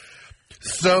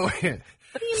 So...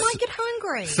 But you might get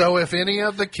hungry. So if any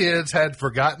of the kids had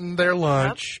forgotten their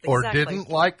lunch or didn't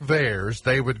like theirs,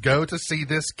 they would go to see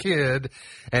this kid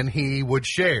and he would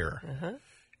share. Uh-huh.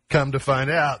 Come to find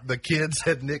out, the kids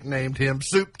had nicknamed him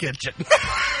Soup Kitchen.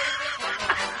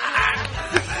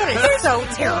 That is so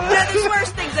terrible. There's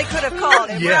worse things they could have called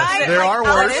him, yes, right? There are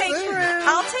worse.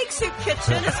 I'll take Soup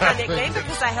Kitchen as my nickname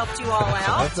because I helped you all out.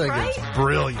 I think it's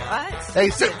brilliant. What? Hey,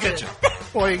 Soup Kitchen,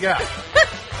 what do you got?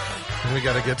 We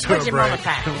got to get to a break.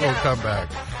 We'll come back.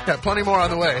 Got plenty more on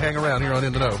the way. Hang around here on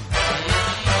In the Know.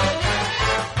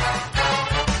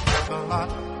 A lot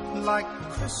like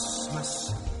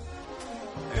Christmas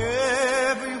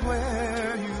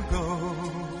everywhere you go.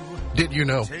 Did you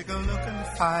know? Take a look and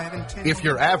 5 and 10. If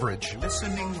you're average,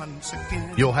 Listening once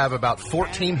again. You'll have about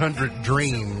 1,400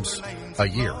 dreams a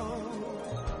year.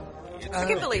 I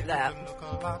can believe that.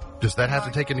 Does that have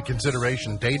to take into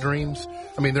consideration daydreams?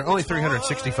 I mean, there are only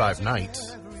 365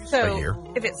 nights. So, a year.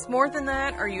 If it's more than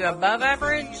that, are you above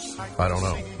average? I don't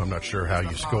know. I'm not sure how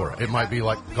you score it. It might be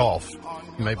like golf.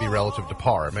 It may be relative to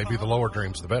par. It may be the lower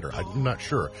dreams, the better. I'm not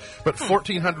sure. But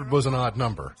 1,400 was an odd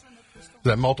number. Is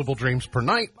that multiple dreams per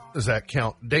night? Does that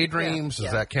count daydreams?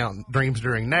 Does that count dreams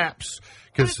during naps?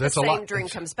 Because that's a lot. The same dream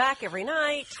comes back every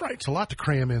night. That's right. It's a lot to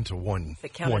cram into one. If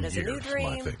it counted 1 as year, a new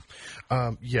dream.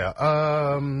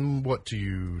 What do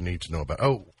you need to know about?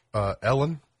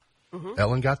 Ellen. Mm-hmm.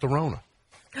 Ellen got the Rona.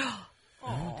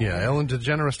 Yeah, Ellen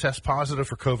DeGeneres test positive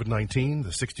for COVID-19.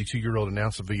 The 62-year-old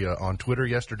announced via on Twitter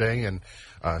yesterday, and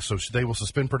so they will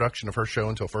suspend production of her show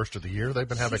until first of the year. They've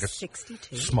been having a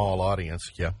 62? Small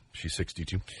audience. Yeah, she's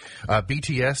 62.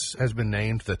 BTS has been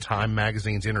named the Time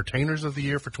Magazine's Entertainers of the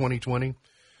Year for 2020.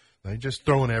 They just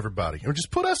throwing everybody. Or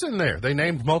just put us in there. They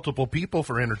named multiple people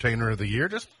for Entertainer of the Year.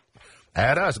 Just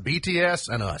add us, BTS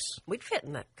and us. We'd fit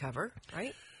in that cover,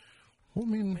 right? Well, I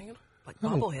mean... Like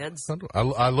bobbleheads.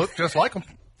 I look just like them.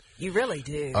 You really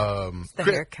do. The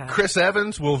haircut. Chris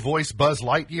Evans will voice Buzz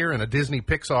Lightyear in a Disney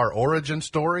Pixar origin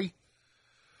story.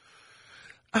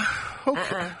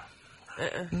 Okay.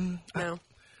 No.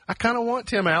 I kind of want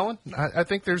Tim Allen. I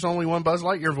think there's only one Buzz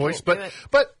Lightyear voice, but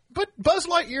Buzz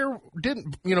Lightyear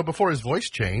didn't, before his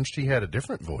voice changed, he had a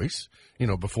different voice,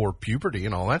 before puberty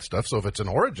and all that stuff. So if it's an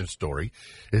origin story,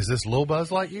 is this little Buzz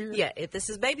Lightyear? Yeah, if this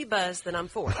is Baby Buzz, then I'm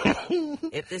for it.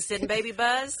 If this isn't Baby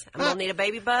Buzz, I'm going to need a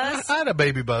Baby Buzz. I had a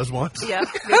Baby Buzz once. Yeah,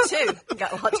 me too.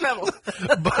 Got a lot of trouble.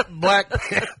 But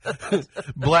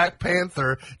Black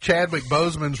Panther, Chadwick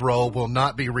Boseman's role will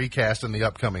not be recast in the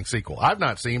upcoming sequel. I've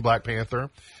not seen Black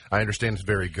Panther. I understand it's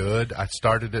very good. I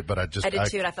started it, but I did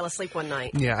too, and I fell asleep one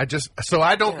night. Yeah, I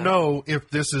don't know if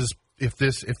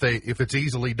it's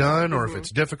easily done or if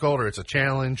it's difficult or it's a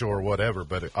challenge or whatever.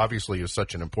 But it obviously is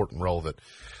such an important role that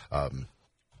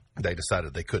they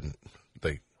decided they couldn't.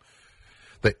 They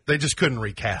just couldn't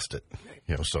recast it.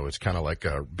 So it's kind of like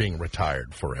being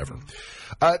retired forever.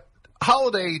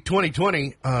 Holiday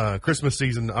 2020, Christmas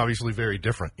season, obviously very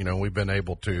different. We've been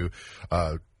able to.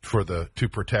 To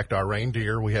protect our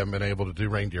reindeer, we haven't been able to do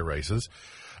reindeer races.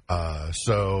 And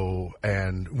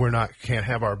can't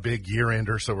have our big year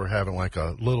ender, so we're having like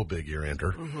a little big year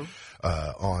ender,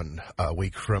 on a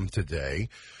week from today.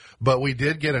 But we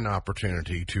did get an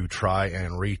opportunity to try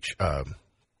and reach,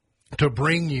 to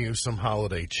bring you some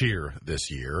holiday cheer this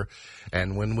year.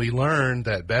 And when we learned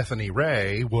that Bethany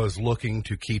Ray was looking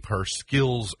to keep her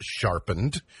skills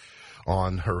sharpened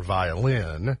on her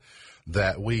violin,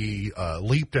 that we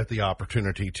leaped at the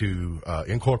opportunity to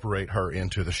incorporate her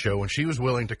into the show. And she was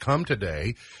willing to come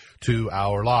today to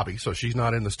our lobby. So she's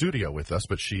not in the studio with us,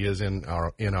 but she is in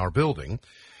our building.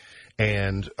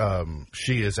 And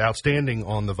she is outstanding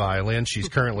on the violin. She's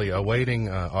currently awaiting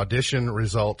audition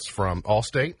results from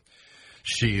Allstate.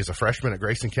 She is a freshman at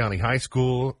Grayson County High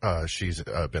School. She's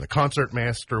been a concert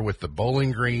master with the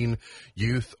Bowling Green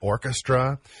Youth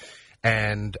Orchestra.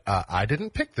 And I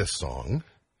didn't pick this song.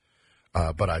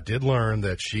 But I did learn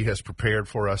that she has prepared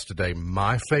for us today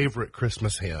my favorite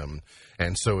Christmas hymn,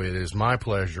 and so it is my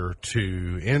pleasure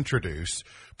to introduce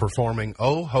performing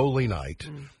 "Oh Holy Night,"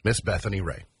 Miss Bethany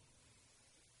Ray.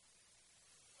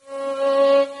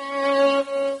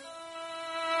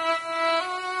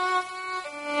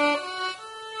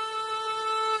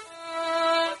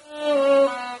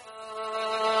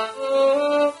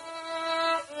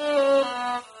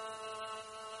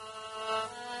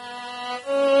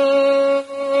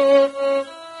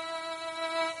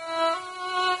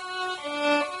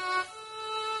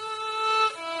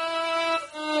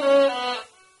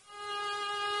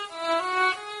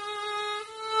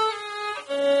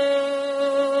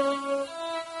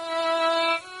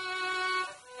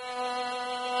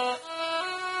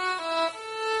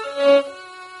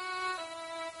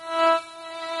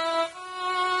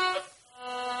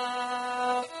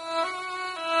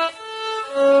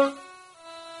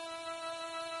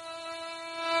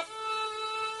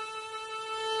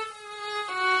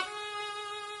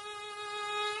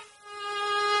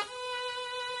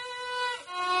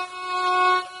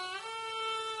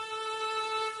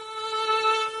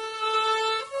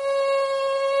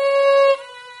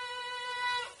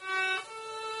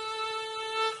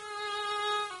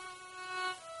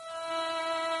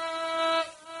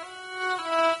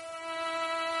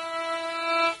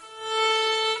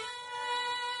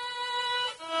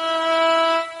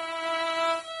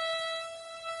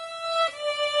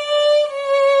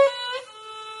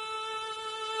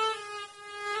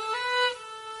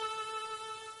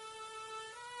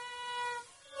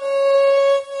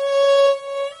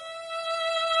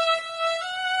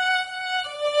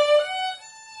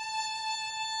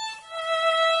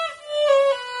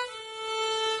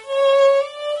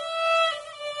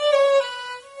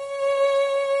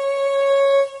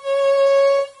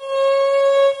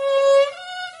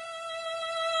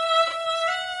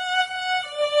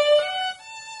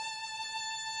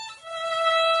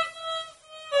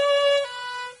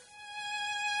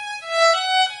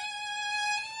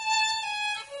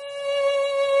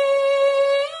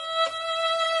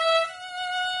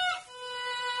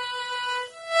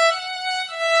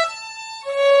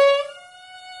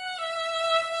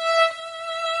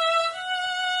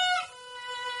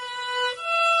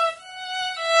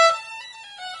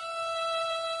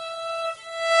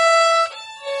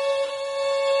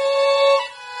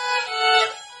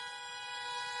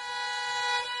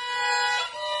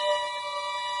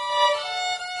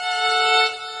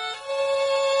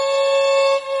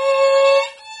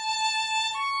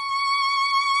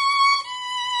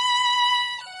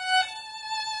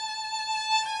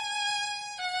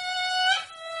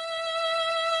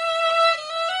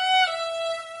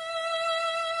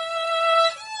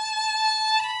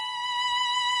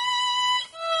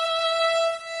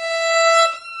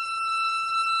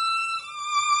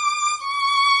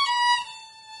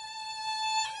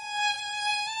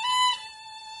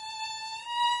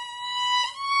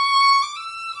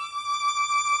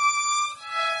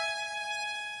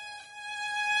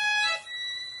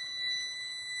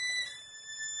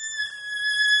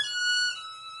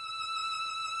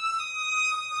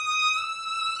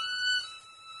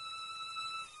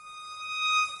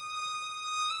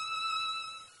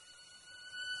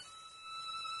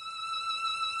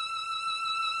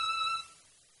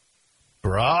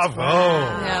 Bravo.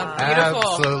 Yeah,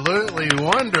 beautiful. Absolutely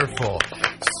wonderful.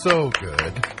 So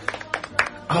good.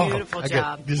 Beautiful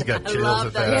job. Just got chills love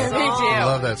at that that. song. I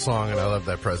love that song, and I love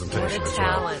that presentation What a as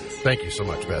talent. well. Thank you so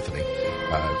much, Bethany.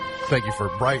 Thank you for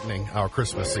brightening our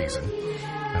Christmas season.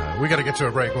 We got to get to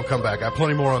a break. We'll come back. I have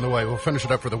plenty more on the way. We'll finish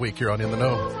it up for the week here on In the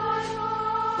Know.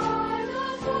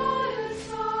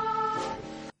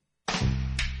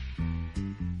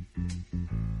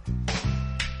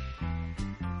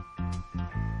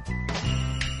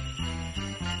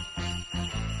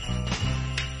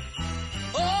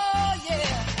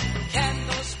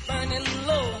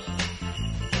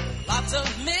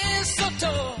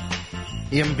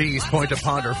 MB's point to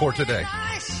ponder for today.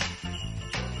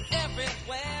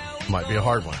 Might be a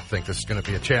hard one. I think this is going to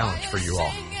be a challenge for you all.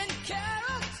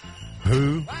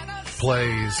 Who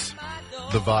plays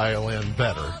the violin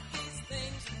better?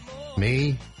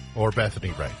 Me or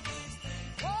Bethany Ray?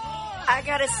 I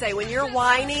gotta say, when you're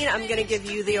whining, I'm gonna give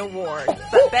you the award.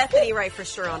 But Bethany Ray for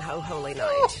sure on Ho Holy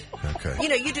Night. Okay. You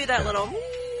know, you do that little...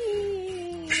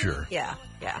 Sure. Yeah.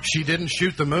 She didn't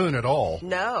shoot the moon at all.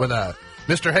 No. When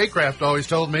Mr. Haycraft always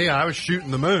told me I was shooting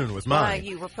the moon with mine.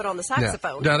 You were put on the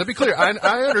saxophone. Now, to be clear,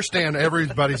 I understand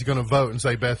everybody's going to vote and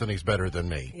say Bethany's better than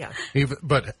me. Yeah.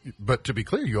 But to be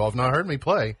clear, you all have not heard me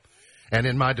play. And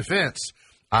in my defense,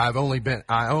 I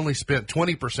only spent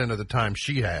 20% of the time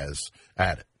she has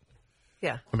at it.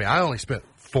 Yeah. I mean, I only spent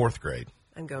 4th grade.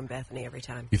 I'm going Bethany every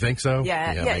time. You think so?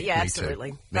 Yeah, me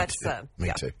absolutely. Too.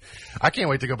 Me too. I can't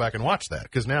wait to go back and watch that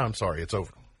because now I'm sorry it's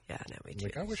over. Yeah, no, me too.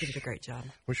 I wish she did a great job.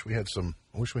 Wish we had some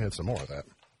more of that.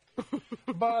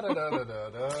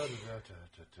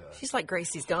 She's like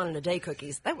Gracie's Gone in a Day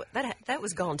cookies. That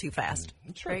was gone too fast.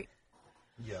 That's right.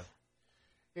 Yeah.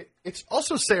 It's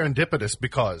also serendipitous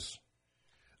because,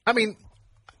 I mean,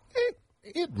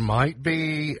 it might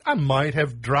be, I might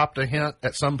have dropped a hint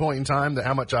at some point in time that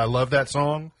how much I love that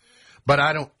song, but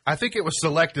I think it was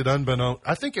selected unbeknownst.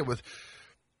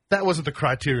 That wasn't the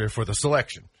criteria for the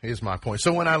selection, is my point.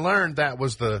 So when I learned that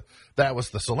was the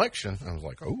selection, I was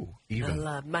like, oh, I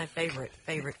love my favorite.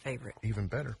 Even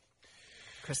better.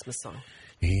 Christmas song.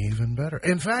 Even better.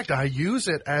 In fact, I use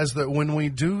it as when we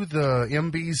do the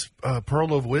MB's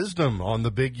Pearl of Wisdom on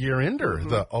the Big Year Ender. Mm-hmm.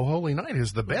 The Oh Holy Night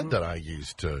is the bed that I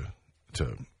use to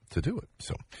do it.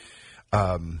 So,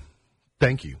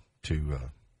 thank you to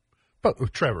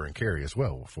Trevor and Carrie as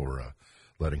well for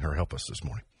letting her help us this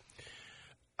morning.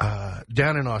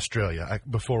 Down in Australia,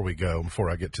 before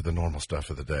I get to the normal stuff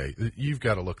of the day, you've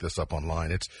got to look this up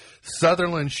online. It's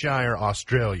Sutherland Shire,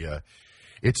 Australia.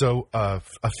 It's a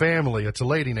family. It's a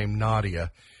lady named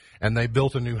Nadia, and they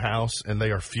built a new house, and they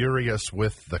are furious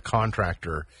with the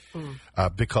contractor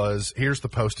because here's the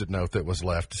Post-it note that was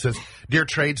left. It says, "Dear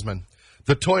tradesman,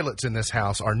 the toilets in this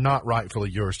house are not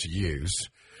rightfully yours to use.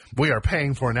 We are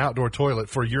paying for an outdoor toilet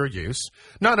for your use.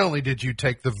 Not only did you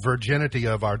take the virginity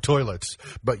of our toilets,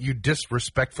 but you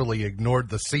disrespectfully ignored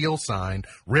the seal sign,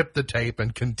 ripped the tape,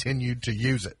 and continued to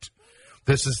use it.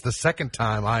 This is the second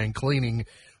time I am cleaning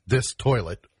this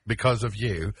toilet because of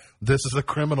you. This is a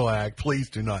criminal act. Please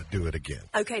do not do it again."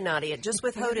 Okay, Nadia, just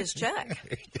withhold his check.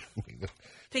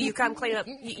 Till you come clean up.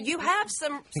 You have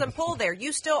some pull there.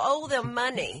 You still owe them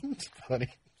money. It's funny.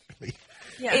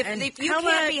 Yeah, if you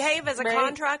can't behave as a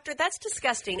contractor, that's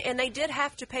disgusting. And they did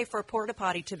have to pay for a porta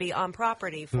potty to be on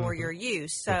property for your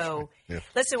use. So,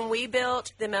 listen, when we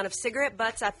built, the amount of cigarette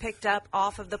butts I picked up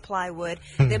off of the plywood,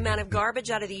 the amount of garbage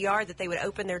out of the yard that they would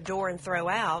open their door and throw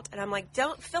out. And I'm like,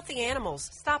 don't, filthy animals,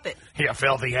 stop it. You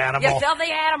filthy animal. You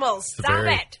filthy animals, stop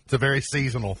it. It's a very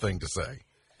seasonal thing to say.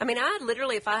 I mean, I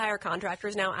literally, if I hire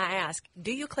contractors now, I ask,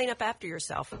 do you clean up after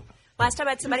yourself? Last time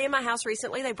I had somebody in my house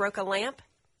recently, they broke a lamp.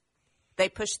 They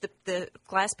pushed the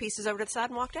glass pieces over to the side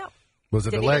and walked out.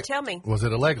 Didn't even tell me. Was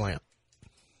it a leg lamp?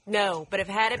 No, but if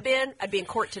it had been, I'd be in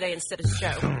court today instead of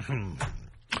show.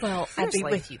 Well, I'd be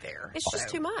with you there. It's just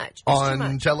too much.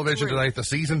 On television tonight, the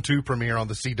season 2 premiere on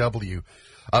the CW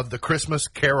of the Christmas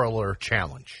Caroler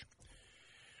Challenge.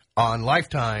 On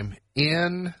Lifetime,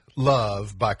 In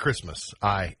Love by Christmas,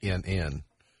 INN.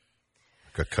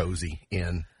 Like a cozy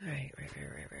in. Right.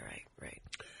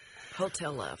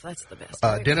 Hotel Love, that's the best.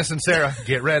 Dennis and Sarah,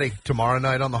 get ready. Tomorrow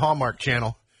night on the Hallmark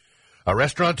Channel. A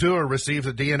restaurateur receives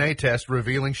a DNA test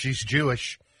revealing she's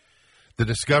Jewish. The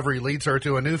discovery leads her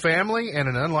to a new family and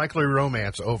an unlikely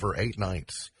romance over 8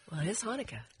 nights. Well, it is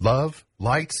Hanukkah. Love,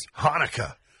 Lights,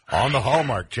 Hanukkah on the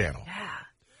Hallmark Channel. Yeah.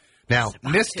 Now,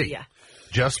 Misty,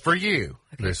 just for you,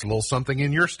 there's a little something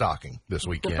in your stocking this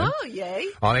weekend. Oh, yay.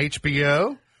 On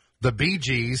HBO, The Bee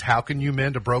Gees, How Can You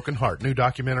Mend a Broken Heart? New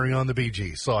documentary on the Bee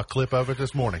Gees. Saw a clip of it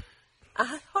this morning.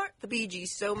 The Bee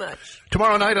Gees so much.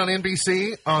 Tomorrow night on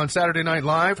NBC, on Saturday Night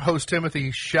Live, host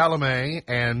Timothy Chalamet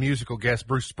and musical guest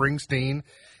Bruce Springsteen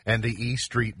and the E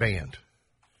Street Band.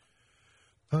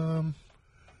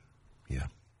 Yeah.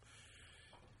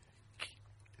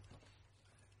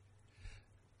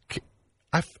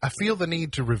 I feel the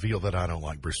need to reveal that I don't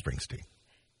like Bruce Springsteen.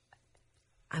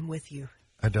 I'm with you.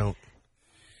 I don't.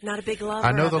 Not a big lover.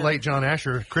 I know of the him. late John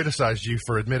Asher criticized you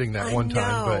for admitting that one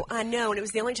time. But I know, and it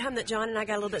was the only time that John and I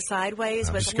got a little bit sideways.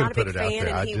 I'm But just I'm not a gonna big put it out fan, there.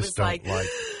 and I he just was don't like, like-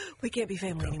 "We can't be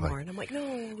family Don't anymore." like- And I'm like,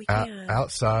 "No, we can't."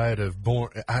 outside of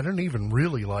I don't even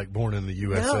really like Born in the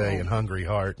USA and Hungry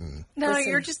Heart. And No,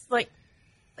 Listen. you're just like,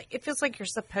 it feels like you're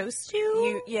supposed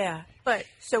to. Yeah. But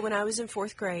So when I was in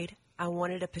 4th grade, I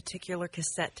wanted a particular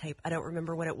cassette tape. I don't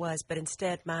remember what it was, but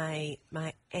instead my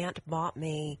aunt bought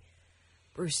me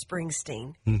Bruce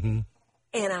Springsteen. Mm-hmm.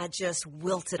 And I just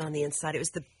wilted on the inside. It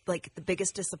was the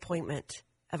biggest disappointment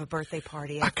of a birthday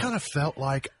party ever. I kind of felt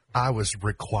like I was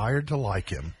required to like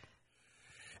him.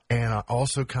 And I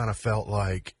also kind of felt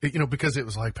like, because it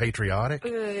was like patriotic,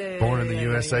 Born in the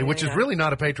USA, which is really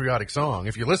not a patriotic song.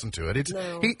 If you listen to it,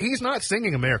 he's not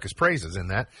singing America's praises in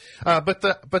that. But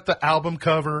the album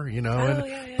cover,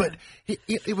 but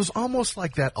it was almost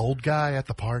like that old guy at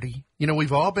the party.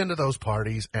 We've all been to those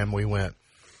parties and we went,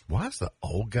 why is the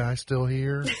old guy still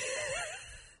here?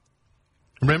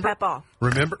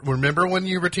 Remember when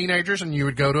you were teenagers and you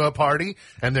would go to a party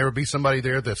and there would be somebody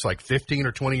there that's like 15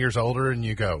 or 20 years older and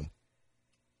you go,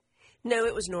 No,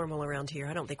 it was normal around here.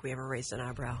 I don't think we ever raised an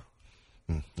eyebrow.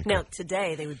 Okay. Now,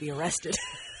 today they would be arrested.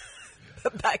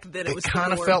 But back then it was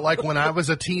kind of felt like when I was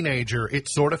a teenager, it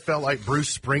sort of felt like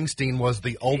Bruce Springsteen was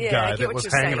the old guy that was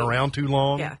hanging around too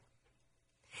long. Yeah.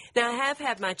 Now, I have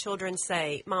had my children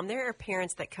say, Mom, there are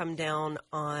parents that come down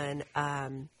on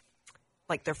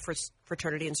like their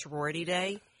fraternity and sorority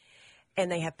day,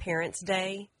 and they have Parents'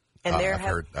 Day. And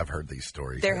I've heard these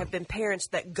stories. There have been parents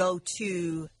that go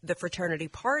to the fraternity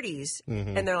parties,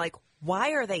 and they're like,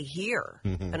 why are they here?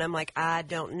 Mm-hmm. And I'm like, I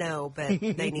don't know, but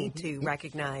they need to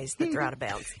recognize that they're out of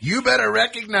bounds. You better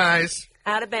recognize.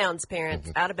 Out of bounds,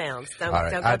 parents. Out of bounds. Don't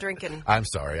go drinking. I'm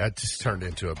sorry. I just turned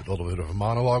into a little bit of a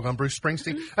monologue on Bruce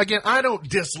Springsteen. Again, I don't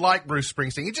dislike Bruce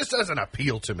Springsteen. He just doesn't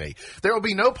appeal to me. There will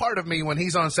be no part of me when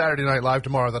he's on Saturday Night Live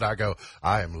tomorrow that I go,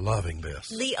 I am loving this.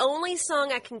 The only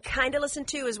song I can kind of listen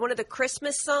to is one of the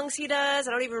Christmas songs he does.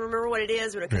 I don't even remember what it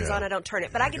is. When it comes on, I don't turn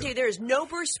it. But I can tell you there is no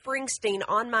Bruce Springsteen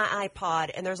on my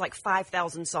iPod, and there's like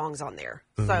 5,000 songs on there.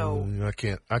 So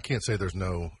I can't say there's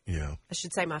no, I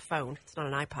should say my phone. It's not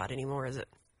an iPod anymore, is it?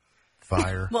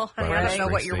 Fire. Well, I don't know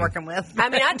what you're working with. I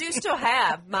mean, I do still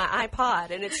have my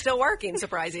iPod, and it's still working,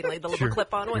 surprisingly. The little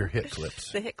clip-on one. Your hit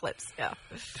clips. The hit clips, yeah.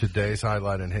 Today's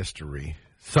highlight in history.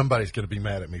 Somebody's going to be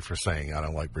mad at me for saying I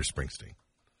don't like Bruce Springsteen.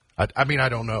 I mean, I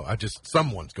don't know.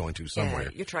 Someone's going to somewhere.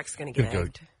 Yeah, your truck's going to get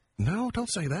egged. No, don't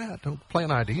say that. Don't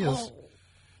plant ideas. Oh.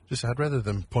 Just, I'd rather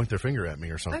them point their finger at me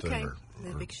or something. Okay. Or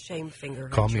big shame finger.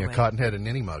 Call me a cottonhead and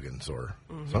ninny muggins or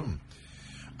something.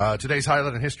 Today's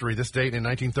highlight in history, this date in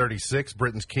 1936,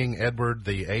 Britain's King Edward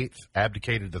VIII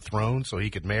abdicated the throne so he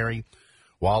could marry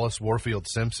Wallace Warfield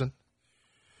Simpson.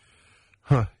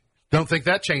 Huh. Don't think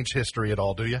that changed history at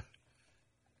all, do you?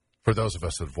 For those of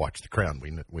us that have watched The Crown,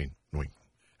 we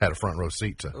had a front row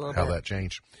seat to how that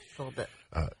changed. A little bit.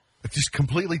 It just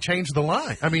completely changed the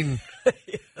line. I mean,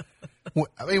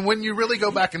 when you really go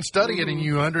back and study it and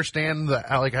you understand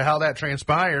how that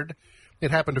transpired, it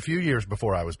happened a few years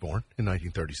before I was born in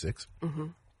 1936. Mm-hmm.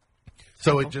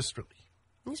 So it just really...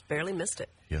 You just barely missed it.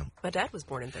 Yeah. My dad was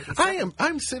born in 37.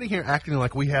 I'm sitting here acting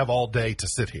like we have all day to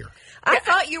sit here. I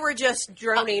thought you were just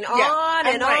droning on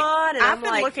and on. And I've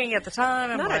been looking at the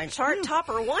time. Not a chart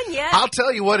topper one yet. I'll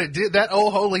tell you what it did. That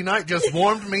old holy night just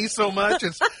warmed me so much.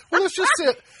 Let's just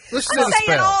sit. Let's sit a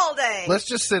spell. All day. Let's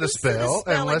just sit a spell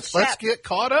and let's get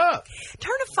caught up.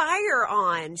 Turn a fire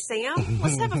on, Sam.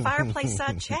 Let's have a fireplace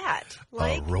side chat.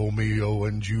 Like Romeo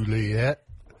and Juliet.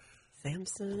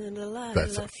 Samson and Delilah.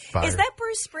 That's a fire. Is that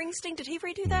Bruce Springsteen? Did he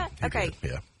redo that? He did,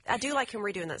 yeah. I do like him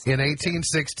redoing that song. In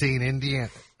 1816, Indiana.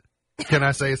 Can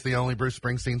I say it's the only Bruce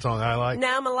Springsteen song I like?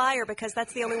 No, I'm a liar because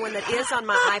that's the only one that is on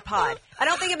my iPod. I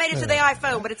don't think it made it to the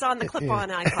iPhone, but it's on the clip-on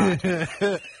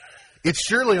iPod. It's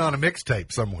surely on a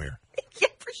mixtape somewhere. Yeah,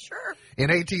 for sure. In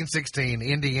 1816,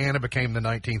 Indiana became the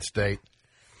 19th state.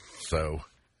 So...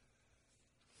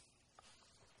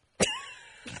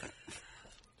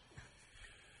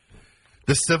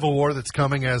 the civil war that's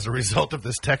coming as a result of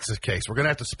this Texas case. We're going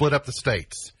to have to split up the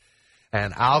states.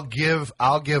 And I'll give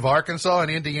Arkansas and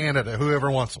Indiana to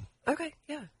whoever wants them. Okay,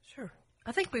 yeah, sure.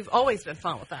 I think we've always been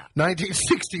fun with that.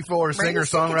 1964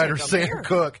 singer-songwriter Sam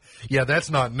Cooke. Yeah,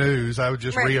 that's not news. I was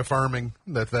just reaffirming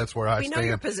that's where I stand. We know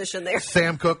your position there.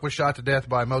 Sam Cooke was shot to death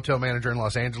by a motel manager in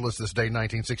Los Angeles this day in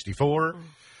 1964.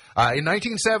 In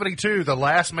 1972, the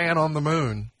last man on the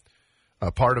moon,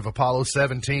 part of Apollo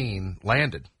 17,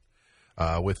 landed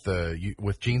with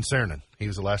Gene Cernan. He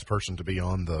was the last person to be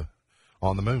on the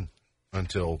moon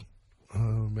until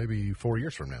maybe 4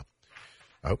 years from now.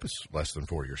 I hope it's less than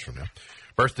 4 years from now.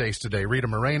 Birthdays today. Rita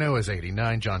Moreno is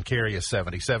 89. John Kerry is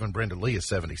 77. Brenda Lee is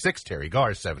 76. Terry Garr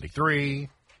is 73.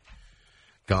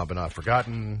 Gone but not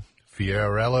forgotten.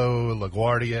 Fiorello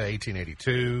LaGuardia,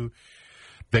 1882.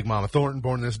 Big Mama Thornton,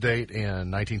 born this date in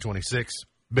 1926.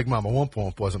 Big Mama Womp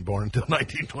Womp wasn't born until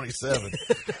 1927.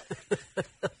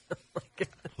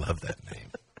 Love that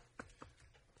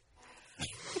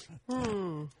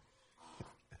name.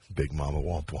 Big Mama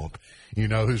Womp Womp. You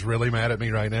know who's really mad at me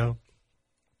right now?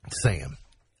 Sam.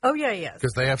 Oh, yeah, yes.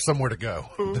 Because they have somewhere to go.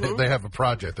 Mm-hmm. They have a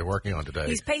project they're working on today.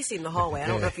 He's pacing the hallway. I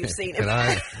don't know if you've seen him.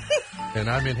 And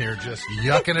I'm in here just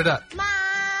yucking it up.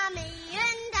 Mommy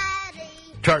and Daddy.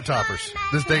 Chart toppers.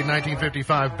 This date,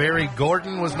 1955. Barry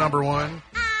Gordon was number one.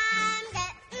 I'm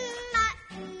getting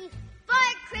nothing for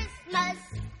Christmas.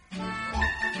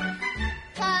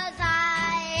 'Cause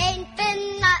I ain't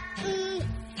been nothing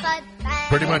but bad.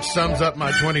 Pretty much sums up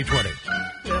my 2020.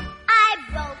 I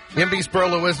broke MB's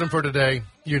Pearl of Wisdom for today.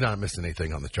 You're not missing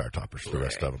anything on the chart toppers for the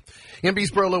rest of them. MB's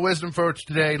Pearl of Wisdom for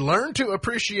today. Learn to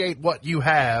appreciate what you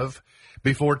have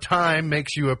before time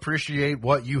makes you appreciate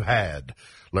what you had.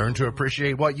 Learn to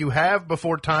appreciate what you have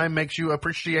before time makes you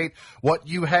appreciate what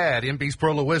you had. MB's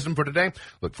Pearl of Wisdom for today.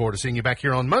 Look forward to seeing you back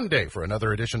here on Monday for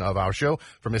another edition of our show.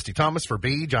 For Misty Thomas, for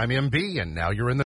Beej, I'm MB, and now you're in the